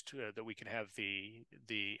text, that we can have the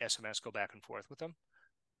SMS go back and forth with them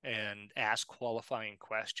and ask qualifying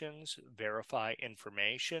questions, verify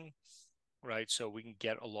information, right? So we can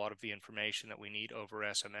get a lot of the information that we need over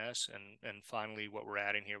SMS. And finally, what we're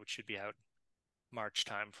adding here, which should be out March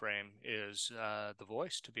timeframe, is the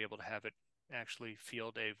voice, to be able to have it actually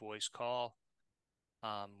field a voice call,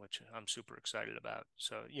 which I'm super excited about.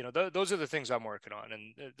 So, those are the things I'm working on,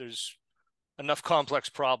 and there's enough complex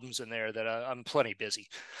problems in there that I'm plenty busy.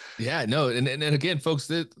 Yeah, no, and again, folks,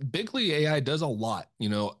 Bigly AI does a lot.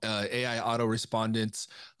 AI auto respondents,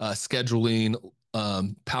 scheduling,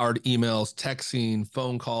 powered emails, texting,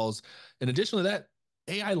 phone calls. In addition to that,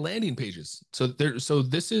 AI landing pages. So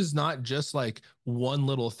this is not just like one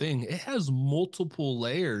little thing. It has multiple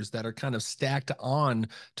layers that are kind of stacked on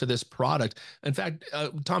to this product. In fact,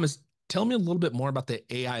 Thomas, tell me a little bit more about the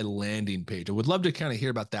AI landing page. I would love to kind of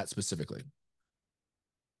hear about that specifically.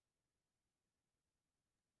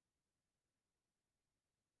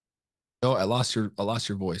 Oh, I lost your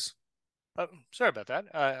voice. Sorry about that.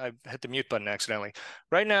 I hit the mute button accidentally.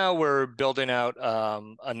 Right now, we're building out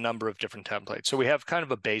a number of different templates. So we have kind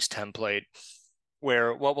of a base template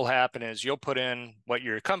where what will happen is you'll put in what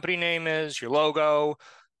your company name is, your logo,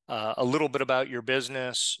 a little bit about your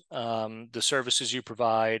business, the services you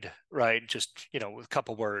provide, right? Just, with a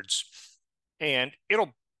couple words. And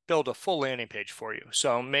it'll build a full landing page for you.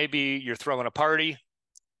 So maybe you're throwing a party,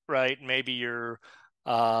 right? Maybe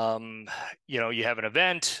um, you have an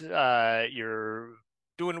event, you're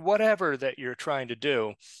doing whatever that you're trying to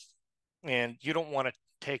do, and you don't want to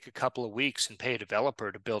take a couple of weeks and pay a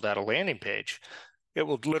developer to build out a landing page. It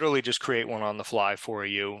will literally just create one on the fly for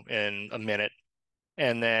you in a minute.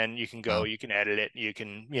 And then you can go, Wow. you can edit it, you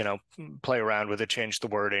can, play around with it, change the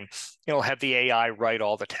wording. It'll have the AI write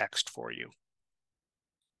all the text for you.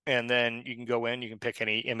 And then you can go in, you can pick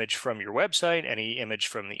any image from your website, any image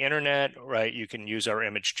from the internet, right? You can use our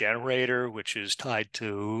image generator, which is tied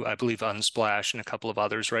to, I believe, Unsplash and a couple of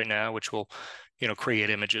others right now, which will, create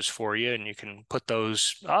images for you. And you can put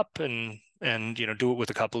those up and do it with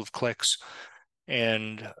a couple of clicks.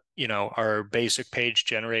 And, our basic page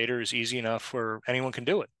generator is easy enough where anyone can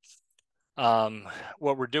do it.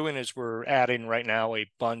 What we're doing is we're adding right now a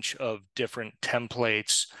bunch of different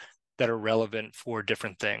templates that are relevant for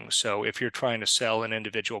different things. So if you're trying to sell an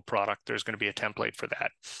individual product, there's going to be a template for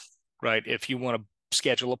that, right? If you want to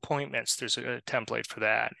schedule appointments, there's a template for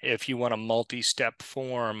that. If you want a multi-step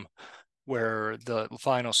form where the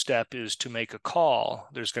final step is to make a call,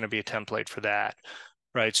 there's going to be a template for that,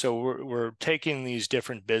 right? So we're taking these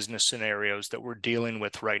different business scenarios that we're dealing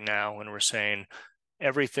with right now, and we're saying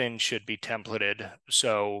everything should be templated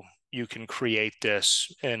so you can create this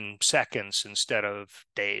in seconds instead of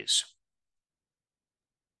days.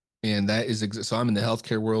 And that is so I'm in the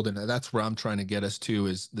healthcare world, and that's where I'm trying to get us to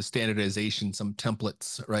is the standardization, some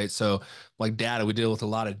templates, right? So like data, we deal with a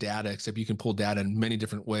lot of data, except you can pull data in many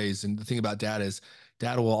different ways. And the thing about data is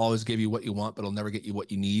data will always give you what you want, but it'll never get you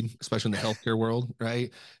what you need, especially in the healthcare world, right?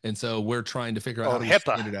 And so we're trying to figure out how Oh, do we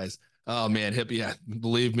HIPAA. standardize. Oh man, hip, yeah,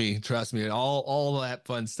 believe me, trust me, all that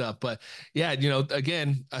fun stuff. But yeah,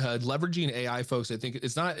 again, leveraging AI, folks, I think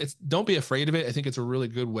it's don't be afraid of it. I think it's a really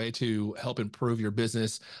good way to help improve your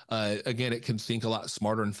business. Again, it can think a lot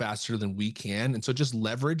smarter and faster than we can, and so just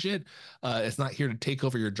leverage it. It's not here to take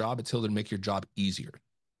over your job; it's here to make your job easier.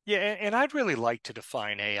 Yeah, and I'd really like to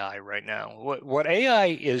define AI right now. What AI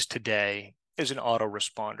is today is an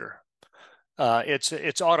autoresponder. It's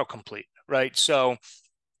autocomplete, right? So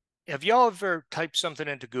have y'all ever typed something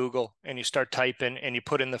into Google and you start typing and you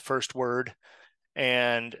put in the first word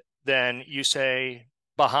and then you say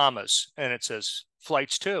Bahamas and it says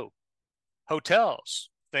flights to, hotels,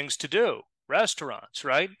 things to do, restaurants,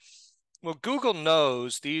 right? Well, Google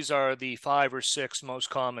knows these are the 5 or 6 most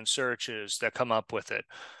common searches that come up with it,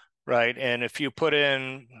 right? And if you put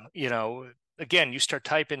in, again, you start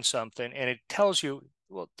typing something and it tells you,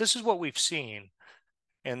 well, this is what we've seen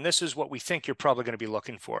and this is what we think you're probably going to be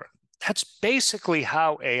looking for. That's basically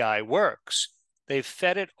how AI works. They've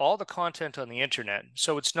fed it all the content on the internet.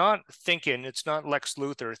 So it's not thinking, it's not Lex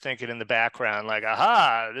Luthor thinking in the background, like,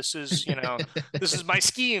 aha, this is my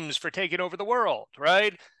schemes for taking over the world,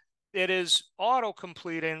 right? It is auto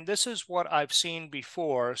completing. This is what I've seen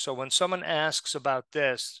before. So when someone asks about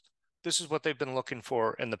this, this is what they've been looking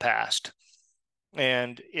for in the past.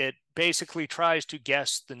 And it basically tries to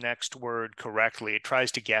guess the next word correctly. It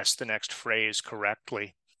tries to guess the next phrase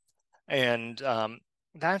correctly. And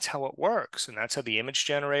that's how it works. And that's how the image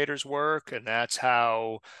generators work. And that's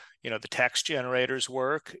how, the text generators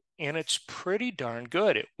work. And it's pretty darn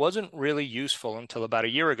good. It wasn't really useful until about a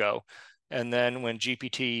year ago. And then when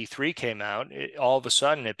GPT-3 came out, all of a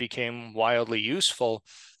sudden it became wildly useful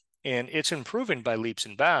and it's improving by leaps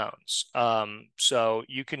and bounds. So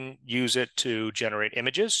you can use it to generate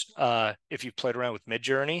images. If you've played around with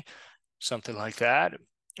Midjourney, something like that.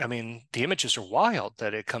 I mean, the images are wild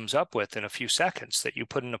that it comes up with in a few seconds that you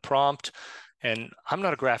put in a prompt. And I'm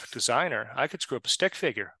not a graphic designer. I could screw up a stick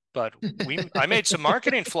figure, but I made some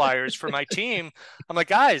marketing flyers for my team. I'm like,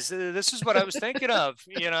 guys, this is what I was thinking of,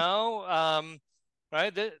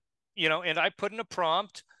 right? And I put in a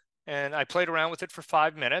prompt and I played around with it for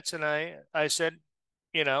 5 minutes and I said,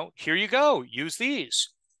 here you go, use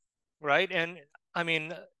these, right? And I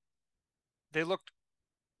mean, they looked,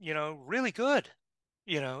 really good,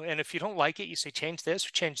 and if you don't like it, you say, change this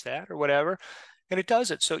or change that or whatever. And it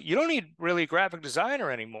does it. So you don't need really a graphic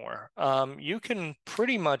designer anymore. You can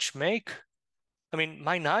pretty much make, I mean,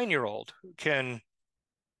 my 9-year-old can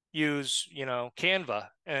use, Canva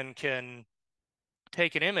and can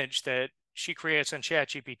take an image that she creates on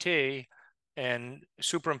ChatGPT and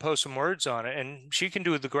superimpose some words on it. And she can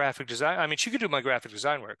do the graphic design. I mean, she could do my graphic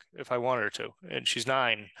design work if I wanted her to. And she's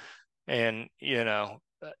 9. And,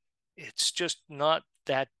 it's just not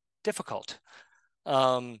that difficult.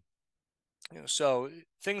 Um, so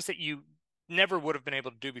things that you never would have been able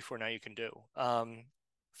to do before, now you can do.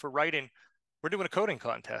 For writing, we're doing a coding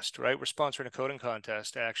contest, right? We're sponsoring a coding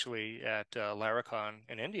contest actually at Laracon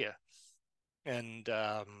in India. And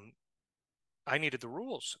I needed the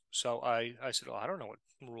rules. So I said, oh, I don't know what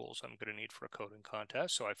rules I'm going to need for a coding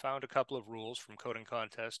contest. So I found a couple of rules from coding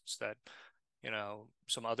contests that,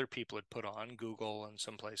 some other people had put on Google and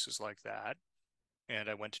some places like that. And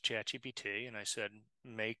I went to ChatGPT and I said,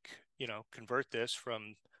 convert this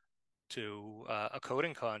to a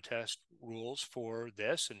coding contest rules for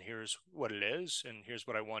this. And here's what it is. And here's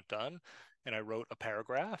what I want done. And I wrote a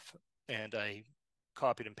paragraph and I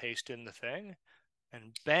copied and pasted in the thing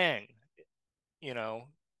and bang, you know,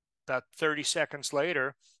 about 30 seconds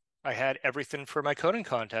later, I had everything for my coding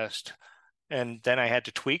contest. And then I had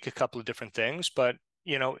to tweak a couple of different things, but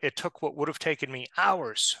it took what would have taken me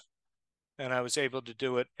hours and I was able to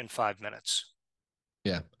do it in 5 minutes.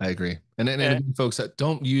 Yeah, I agree. And And again, folks that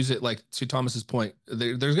don't use it, like to Thomas's point,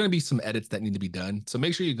 there's going to be some edits that need to be done. So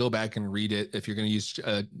make sure you go back and read it. If you're going to use,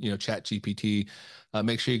 Chat GPT,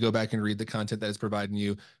 make sure you go back and read the content that is providing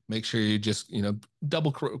you. Make sure you just,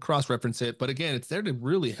 double cross reference it. But again, it's there to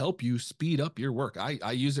really help you speed up your work.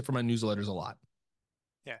 I use it for my newsletters a lot.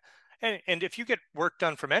 yeah. And if you get work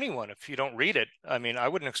done from anyone, if you don't read it, I mean, I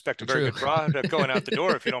wouldn't expect a Very very true. good product going out the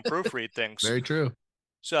door if you don't proofread things. Very true.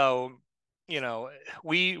 So,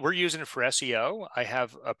 we're using it for SEO. I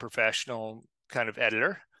have a professional kind of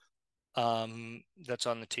editor that's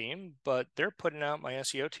on the team, but they're putting out, my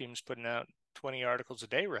SEO team's putting out 20 articles a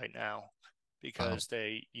day right now. because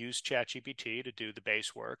they use ChatGPT to do the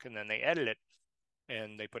base work, and then they edit it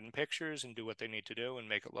and they put in pictures and do what they need to do and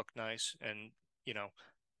make it look nice. And, you know,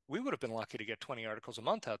 we would have been lucky to get 20 articles a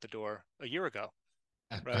month out the door a year ago,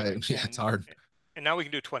 right? Yeah, it's hard. And now we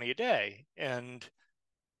can do 20 a day. And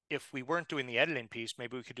if we weren't doing the editing piece,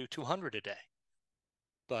 maybe we could do 200 a day.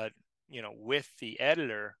 But, you know, with the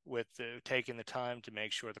editor, with taking the time to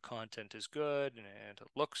make sure the content is good and it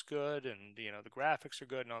looks good, and, you know, the graphics are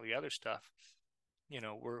good and all the other stuff, you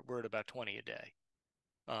know, we're at about 20 a day.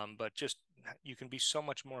 But just, you can be so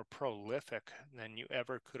much more prolific than you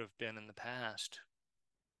ever could have been in the past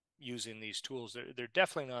using these tools. They're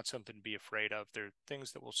definitely not something to be afraid of. They're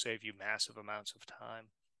things that will save you massive amounts of time.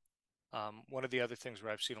 One of the other things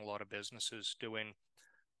where I've seen a lot of businesses doing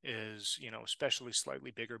is, you know, especially slightly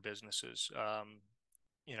bigger businesses.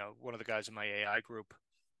 You know, one of the guys in my AI group,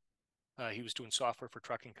 he was doing software for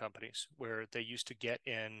trucking companies where they used to get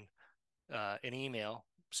in an email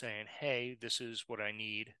saying, hey, this is what I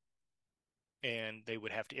need. And they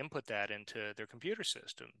would have to input that into their computer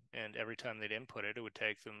system. And every time they'd input it, it would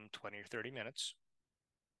take them 20 or 30 minutes.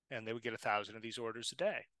 And they would get 1,000 of these orders a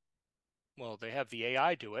day. Well, they have the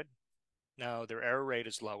AI do it. Now their error rate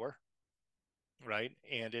is lower, right?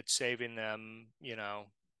 And it's saving them, you know,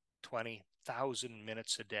 20,000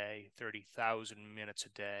 minutes a day, 30,000 minutes a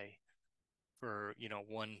day for, you know,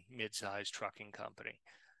 one mid-sized trucking company.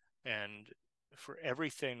 And for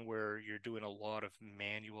everything where you're doing a lot of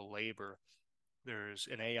manual labor, there's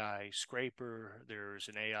an AI scraper, there's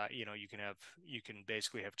an AI, you know, you can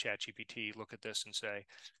basically have ChatGPT look at this and say,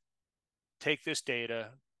 take this data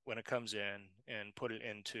when it comes in and put it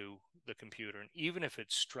into the computer. And even if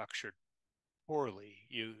it's structured poorly,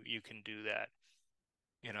 you can do that.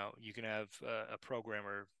 You know, you can have a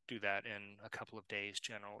programmer do that in a couple of days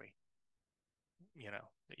generally. You know,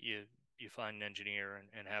 you find an engineer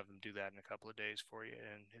and have them do that in a couple of days for you,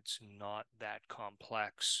 and it's not that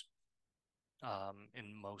complex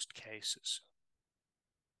in most cases.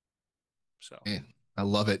 So, Man, I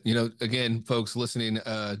love it. You know, again, folks listening,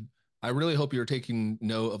 I really hope you're taking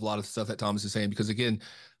note of a lot of the stuff that Thomas is saying, because again,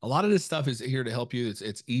 a lot of this stuff is here to help you.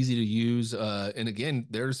 It's easy to use. And again,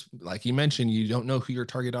 there's, like you mentioned, you don't know who your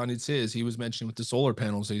target audience is. He was mentioning with the solar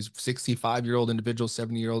panels, these 65-year-old individuals,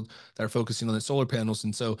 70-year-old that are focusing on the solar panels.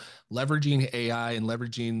 And so leveraging AI and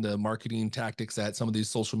leveraging the marketing tactics that some of these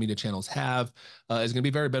social media channels have is going to be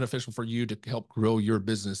very beneficial for you to help grow your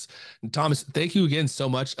business. And Thomas, thank you again so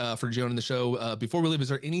much for joining the show. Before we leave, is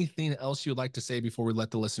there anything else you would like to say before we let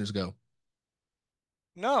the listeners go?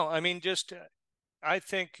 no, I mean, just I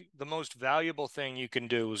think the most valuable thing you can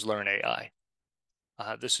do is learn AI.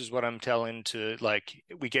 This is what I'm telling to, like,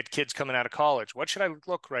 we get kids coming out of college. What should I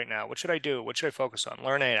look right now? What should I do? What should I focus on?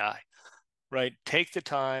 Learn AI, right? Take the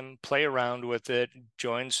time, play around with it,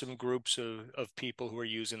 join some groups of people who are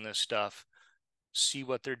using this stuff, see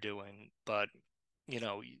what they're doing. But, you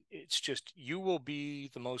know, it's just, you will be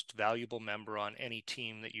the most valuable member on any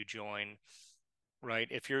team that you join, right?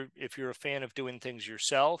 If you're a fan of doing things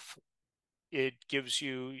yourself, it gives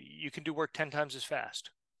you can do work 10 times as fast,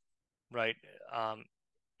 right?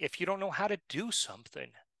 If you don't know how to do something,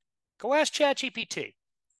 go ask ChatGPT. Right?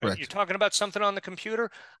 You're Correct. talking about something on the computer.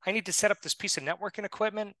 I need to set up this piece of networking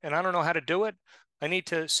equipment, and I don't know how to do it. I need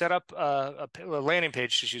to set up a landing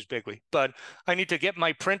page, to use Bigly, but I need to get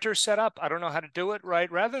my printer set up. I don't know how to do it,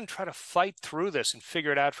 right? Rather than try to fight through this and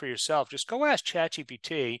figure it out for yourself, just go ask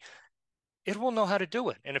ChatGPT. It will know how to do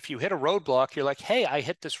it. And if you hit a roadblock, you're like, hey, I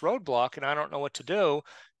hit this roadblock and I don't know what to do.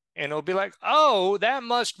 And it'll be like, oh, that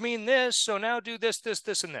must mean this. So now do this, this,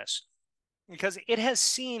 this, and this. Because it has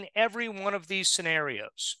seen every one of these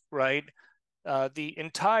scenarios, right? The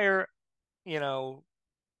entire, you know,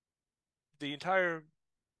 the entire,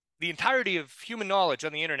 the entirety of human knowledge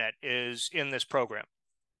on the internet is in this program,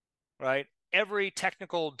 right? Every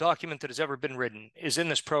technical document that has ever been written is in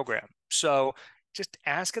this program. So just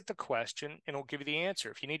ask it the question and it'll give you the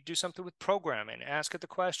answer. If you need to do something with programming, ask it the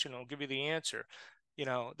question, it'll give you the answer. You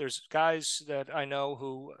know, there's guys that I know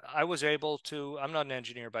who I was able to, I'm not an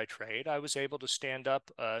engineer by trade. I was able to stand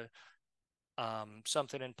up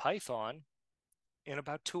something in Python in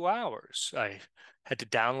about 2 hours. I had to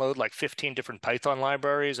download like 15 different Python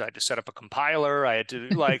libraries. I had to set up a compiler. I had to,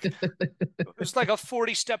 like, it was like a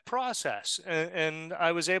 40-step process, and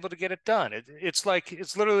I was able to get it done. It's like,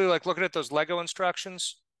 it's literally like looking at those Lego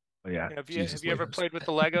instructions. Oh, yeah. You know, have Jesus, you ever Legos. played with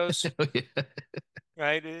the Legos? Oh, yeah.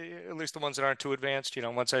 Right? At least the ones that aren't too advanced. You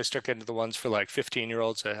know, once I start getting to the ones for like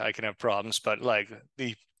 15-year-olds, I can have problems. But like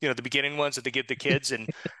the beginning ones that they give the kids, and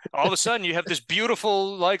all of a sudden you have this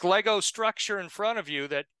beautiful like Lego structure in front of you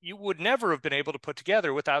that you would never have been able to put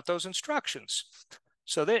together without those instructions.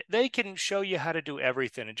 So they can show you how to do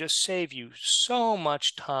everything and just save you so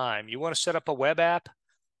much time. You want to set up a web app,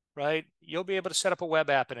 right? You'll be able to set up a web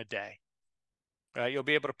app in a day. Right, you'll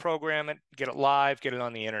be able to program it, get it live, get it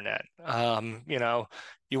on the internet. You know,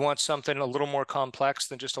 you want something a little more complex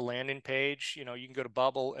than just a landing page. You know, you can go to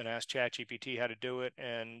Bubble and ask ChatGPT how to do it,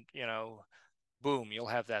 and you know, boom, you'll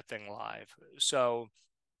have that thing live. So,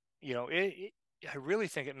 you know, I really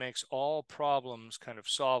think it makes all problems kind of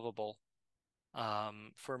solvable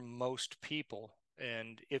for most people.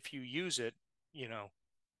 And if you use it, you know,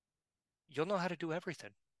 you'll know how to do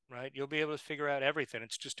everything, right? You'll be able to figure out everything.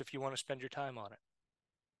 It's just if you want to spend your time on it.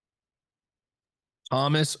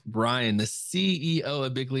 Thomas Bryan, the CEO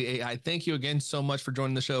of Bigly AI. Thank you again so much for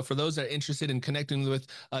joining the show. For those that are interested in connecting with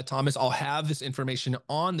Thomas, I'll have this information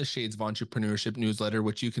on the Shades of Entrepreneurship newsletter,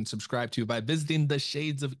 which you can subscribe to by visiting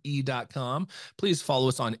theshadesofE.com. Please follow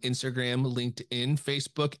us on Instagram, LinkedIn,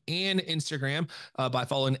 Facebook, and Instagram by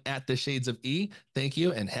following at the Shades of E. Thank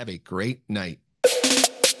you and have a great night.